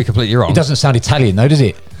 I mean, I Okay. could be completely wrong. It doesn't sound Italian though, does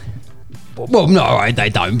it? Well, no, they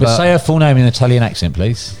don't. But But say her full name in an Italian accent,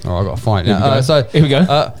 please. oh, I've got to find Here we it. go. So Here we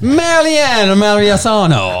go. Marianne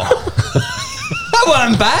Mariasano. That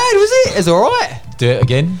wasn't bad, was it? It's all right. Do it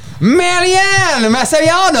again. Marianne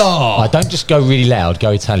Massariano. I don't just go really loud.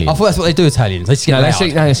 Go Italian. I thought that's what they do, Italians. They just get No, loud.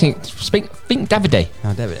 let's think Davide.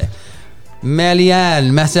 Oh, there we go.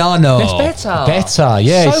 Marianne Massariano. That's better. Better,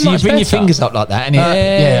 yeah. So So, you much bring your better. fingers up like that, and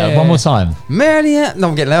Yeah. one more time. Marianne. No,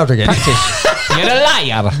 I'm getting louder again. You're a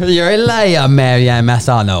liar. You're a liar, Marianne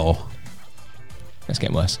Massano. It's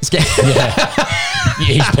getting worse. It's getting. Yeah,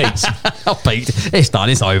 he's peaked. I've peaked. It's done.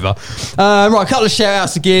 It's over. Right, a couple of shout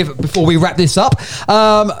outs to give before we wrap this up.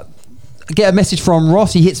 Get a message from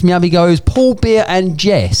Ross. He hits me up. He goes, Paul Beer and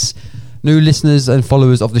Jess, new listeners and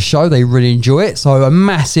followers of the show. They really enjoy it. So a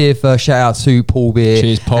massive shout out to Paul Beer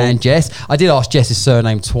Cheers, Paul. and Jess. I did ask Jess's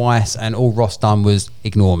surname twice, and all Ross done was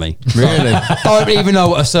ignore me. Really? Don't even know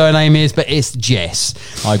what her surname is, but it's Jess.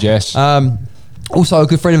 Hi, Jess. Also, a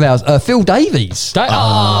good friend of ours, Phil Davies.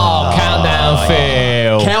 Countdown,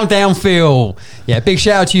 Phil. Countdown Phil. Yeah, big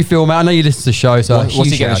shout out to you, Phil, mate. I know you listen to the show, so What's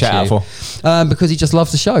he getting a shout out for? Because he just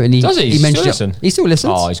loves the show. And he, Does he? He mentioned Still listen? He still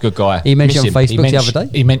listens. Oh, he's a good guy. He mentioned Miss on him. Facebook the other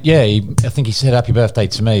day. He meant, I think he said happy birthday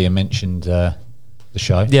to me and mentioned the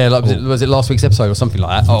show. Yeah, like, was it last week's episode or something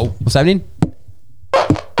like that? Oh, what's happening?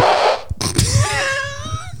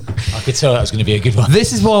 I could tell that was going to be a good one.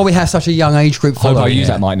 This is why we have such a young age group Hope following. I use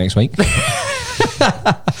that mic next week.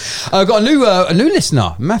 I've got a new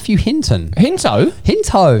listener, Matthew Hinton. Hinto?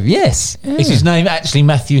 Hinto, yes. Is his name actually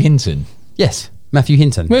Matthew Hinton? Yes, Matthew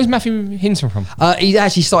Hinton. Where's Matthew Hinton from? He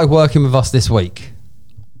actually started working with us this week.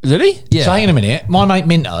 Did he? Yeah. So hang on a minute. My mate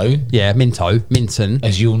Minto, Yeah, Minton.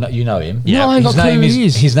 as you know him. No, I ain't got a clue who he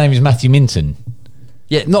is. His name is Matthew Minton.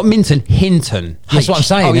 Yeah, not Minton, Hinton. That's what I'm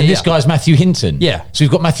saying. Oh, and this guy's Matthew Hinton. Yeah. So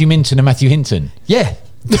we've got Matthew Minton and Matthew Hinton. Yeah.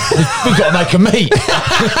 We've got to make a meet.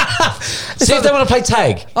 See if they want to play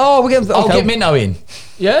tag. Oh, we're getting. I'll Okay. get Minto in.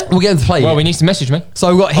 Yeah? We're getting to play. Well, it. we need to message me. So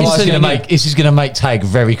we've got Hinton. This is going to make tag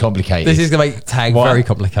very complicated. This is going to make tag Why? very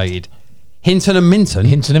complicated. Hinton and Minton.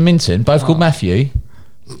 Hinton and Minton, both called Matthew.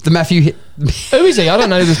 The Matthew. Who is he? I don't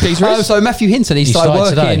know who this geezer is. So Matthew Hinton, he started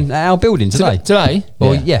working at our building today. Today?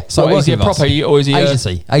 Well, Yeah. yeah. So What, is he a proper or is he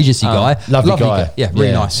agency a... guy? lovely guy. Yeah, really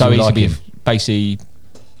Yeah. nice. So We he's like going to him. be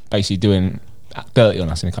basically doing dirty on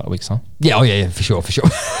us in a couple of weeks' time. Yeah, oh yeah, for sure.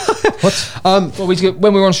 What? Well,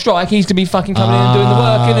 when we're on strike, he's going to be fucking coming in and doing the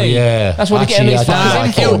work, isn't he? Yeah. That's what he's getting these Actually, I fuckers don't in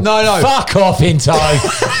like for. him. No. Fuck off,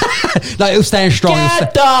 Hinto. No, he'll stand strong.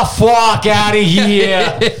 Get the fuck out of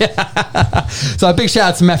here. So a big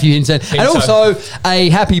shout out to Matthew Hinton. And also a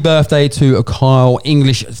happy birthday to Kyle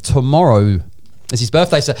English tomorrow. It's his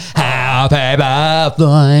birthday, so happy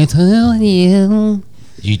birthday to you.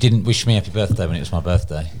 You didn't wish me happy birthday when it was my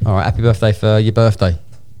birthday. All right, happy birthday for your birthday.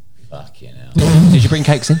 Fucking hell. Did you bring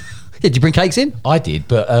cakes in? Yeah, did you bring cakes in? I did,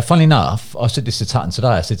 but funnily enough, I said this to Tutton today.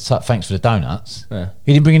 I said, Tut, thanks for the donuts. Yeah.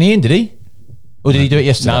 He didn't bring any in, did he? Or did he do it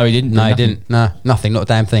yesterday? No, he didn't. No, he Nothing. didn't. No, nothing. Not a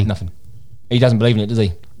damn thing. Nothing. He doesn't believe in it, does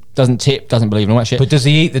he? Doesn't tip, doesn't believe in all that shit. But does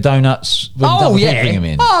he eat the donuts when Oh other people yeah. bring them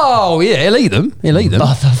in? Oh yeah. He'll eat them.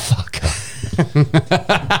 Motherfucker.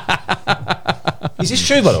 Is this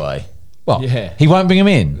true, by the way? What? Yeah. He won't bring them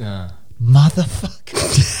in?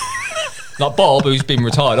 Motherfucker. Like Bob, who's been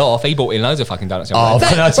retired off, he bought in loads of fucking donuts. the Oh, other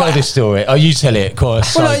day. can I tell this story? Oh, you tell it. God, it's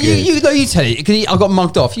so Well, no, good. you tell it. Because I got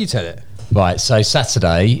mugged off. You tell it. Right, so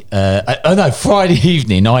Saturday, Friday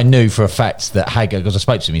evening, I knew for a fact that Hager, because I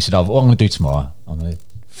spoke to him, he said, what I'm going to do tomorrow,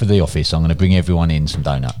 for the office, I'm going to bring everyone in some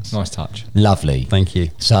donuts. Nice touch. Lovely. Thank you.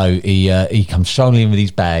 So he comes strolling in with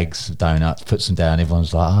these bags of donuts, puts them down,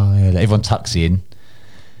 everyone's like, oh yeah, everyone tucks in.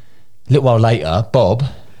 A little while later, Bob,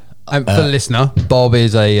 For the listener, Bob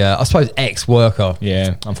is I suppose, ex-worker.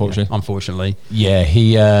 Yeah, Unfortunately. yeah,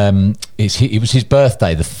 it was his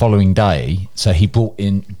birthday the following day, so he brought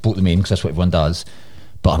them in because that's what everyone does.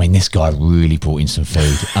 But I mean, this guy really brought in some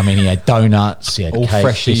food. I mean, he had donuts, he had All cake,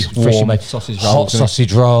 freshly this warm made sausage hot rolls, didn't he?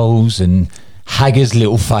 sausage rolls, and Hager's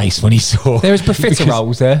little face when he saw. There was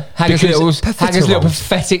profiteroles there. Haggard's little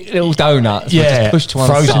pathetic little donuts. were Yeah, just pushed to one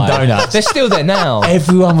frozen side. donuts. They're still there now.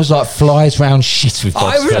 Everyone was like flies round shit with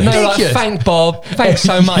Bob's food. And they were like, ridiculous. thank Bob. Thanks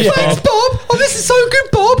so much, Yeah. Bob. Thanks, Bob. Oh, this is so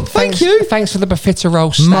good, Bob. Thank you. Thanks for the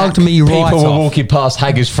profiterole snack. Mugged me right People were off. walking past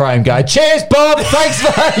Hager's frame going, cheers, Bob, thanks,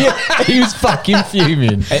 mate. He was fucking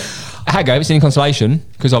fuming. Haggo, if it's any consolation,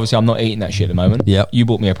 because obviously I'm not eating that shit at the moment. Yep. You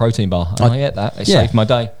bought me a protein bar, and I ate that. It Yeah. saved my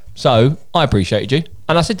day. So I appreciated you,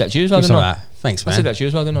 and I said that to you as well, Thanks didn't for I? that. Thanks, I man. said that to you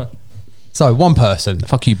as well, didn't I? So one person.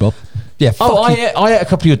 Fuck you, Bob. Yeah. Fuck Oh, you. I ate a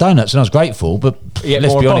couple of your donuts and I was grateful, but let's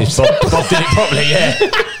more be of honest, Bob did it properly, yeah.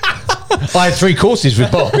 I had 3 courses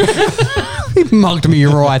with Bob. He mugged me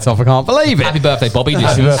right off. I can't believe it. Happy birthday, Bobby.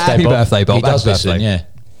 Happy birthday, Happy Bob. birthday, Bob. He does Happy listen, birthday. yeah.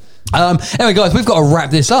 Anyway, guys, we've got to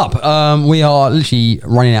wrap this up. We are literally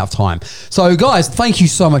running out of time. So, guys, thank you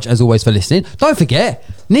so much, as always, for listening. Don't forget,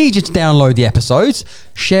 need you to download the episodes,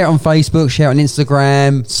 share it on Facebook, share it on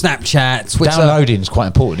Instagram, Snapchat, Twitter. Downloading is quite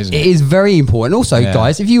important, isn't it? It is very important. Also,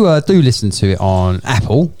 guys, if you do listen to it on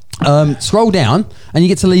Apple, scroll down and you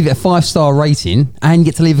get to leave it a 5-star rating and you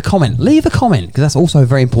get to leave a comment. Leave a comment because that's also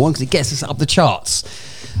very important because it gets us up the charts.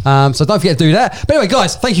 So don't forget to do that. But anyway,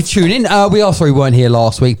 guys, thank you for tuning in. We are sorry we weren't here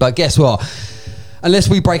last week, but guess what? Unless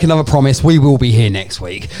we break another promise, we will be here next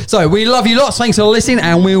week. So we love you lots. Thanks for listening,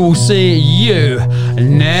 and we will see you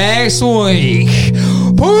next week.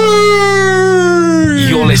 Peace!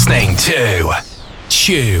 You're listening to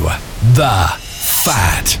Chew the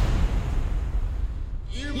Fat.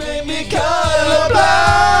 You made me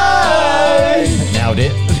colorblind. Nailed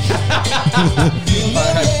it.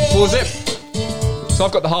 What was it? So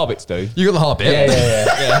I've got the hard bit to do. You got the hard bit.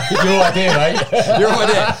 Yeah. Your idea, mate. Your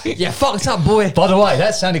idea. Yeah, fucked up, boy. By the way,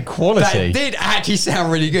 that sounded quality. That did actually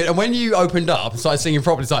sound really good. And when you opened up and started singing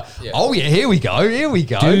properly, it's like, oh yeah, here we go. Do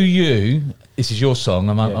you, this is your song,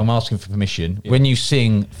 I'm asking for permission. When you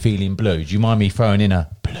sing Feeling Blue, do you mind me throwing in a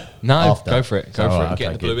blue? No, after? go for it. Go for it. Okay,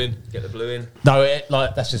 Get the blue in. Get the blue in. No,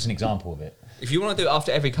 that's just an example of it. If you want to do it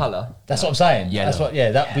after every colour. That's what I'm saying. Yeah, That's no. what.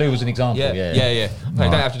 Yeah, that blue was an example. Yeah. No,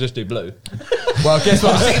 you don't have to just do blue. Well, guess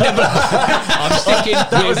what? I'm sticking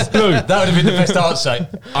with Blue. That would have been the best answer.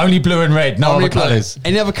 Only blue and red, no other colours.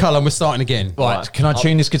 Any other colour, and we're starting again. Right, can I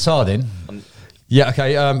tune this guitar then? Yeah,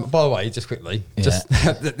 okay. By the way, just quickly, this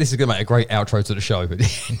is going to make a great outro to the show.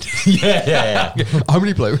 Yeah.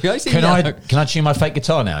 Only blue. Can I tune my fake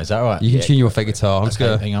guitar now? Is that all right? You can tune your fake guitar. I'm just Okay,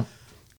 going to... hang on.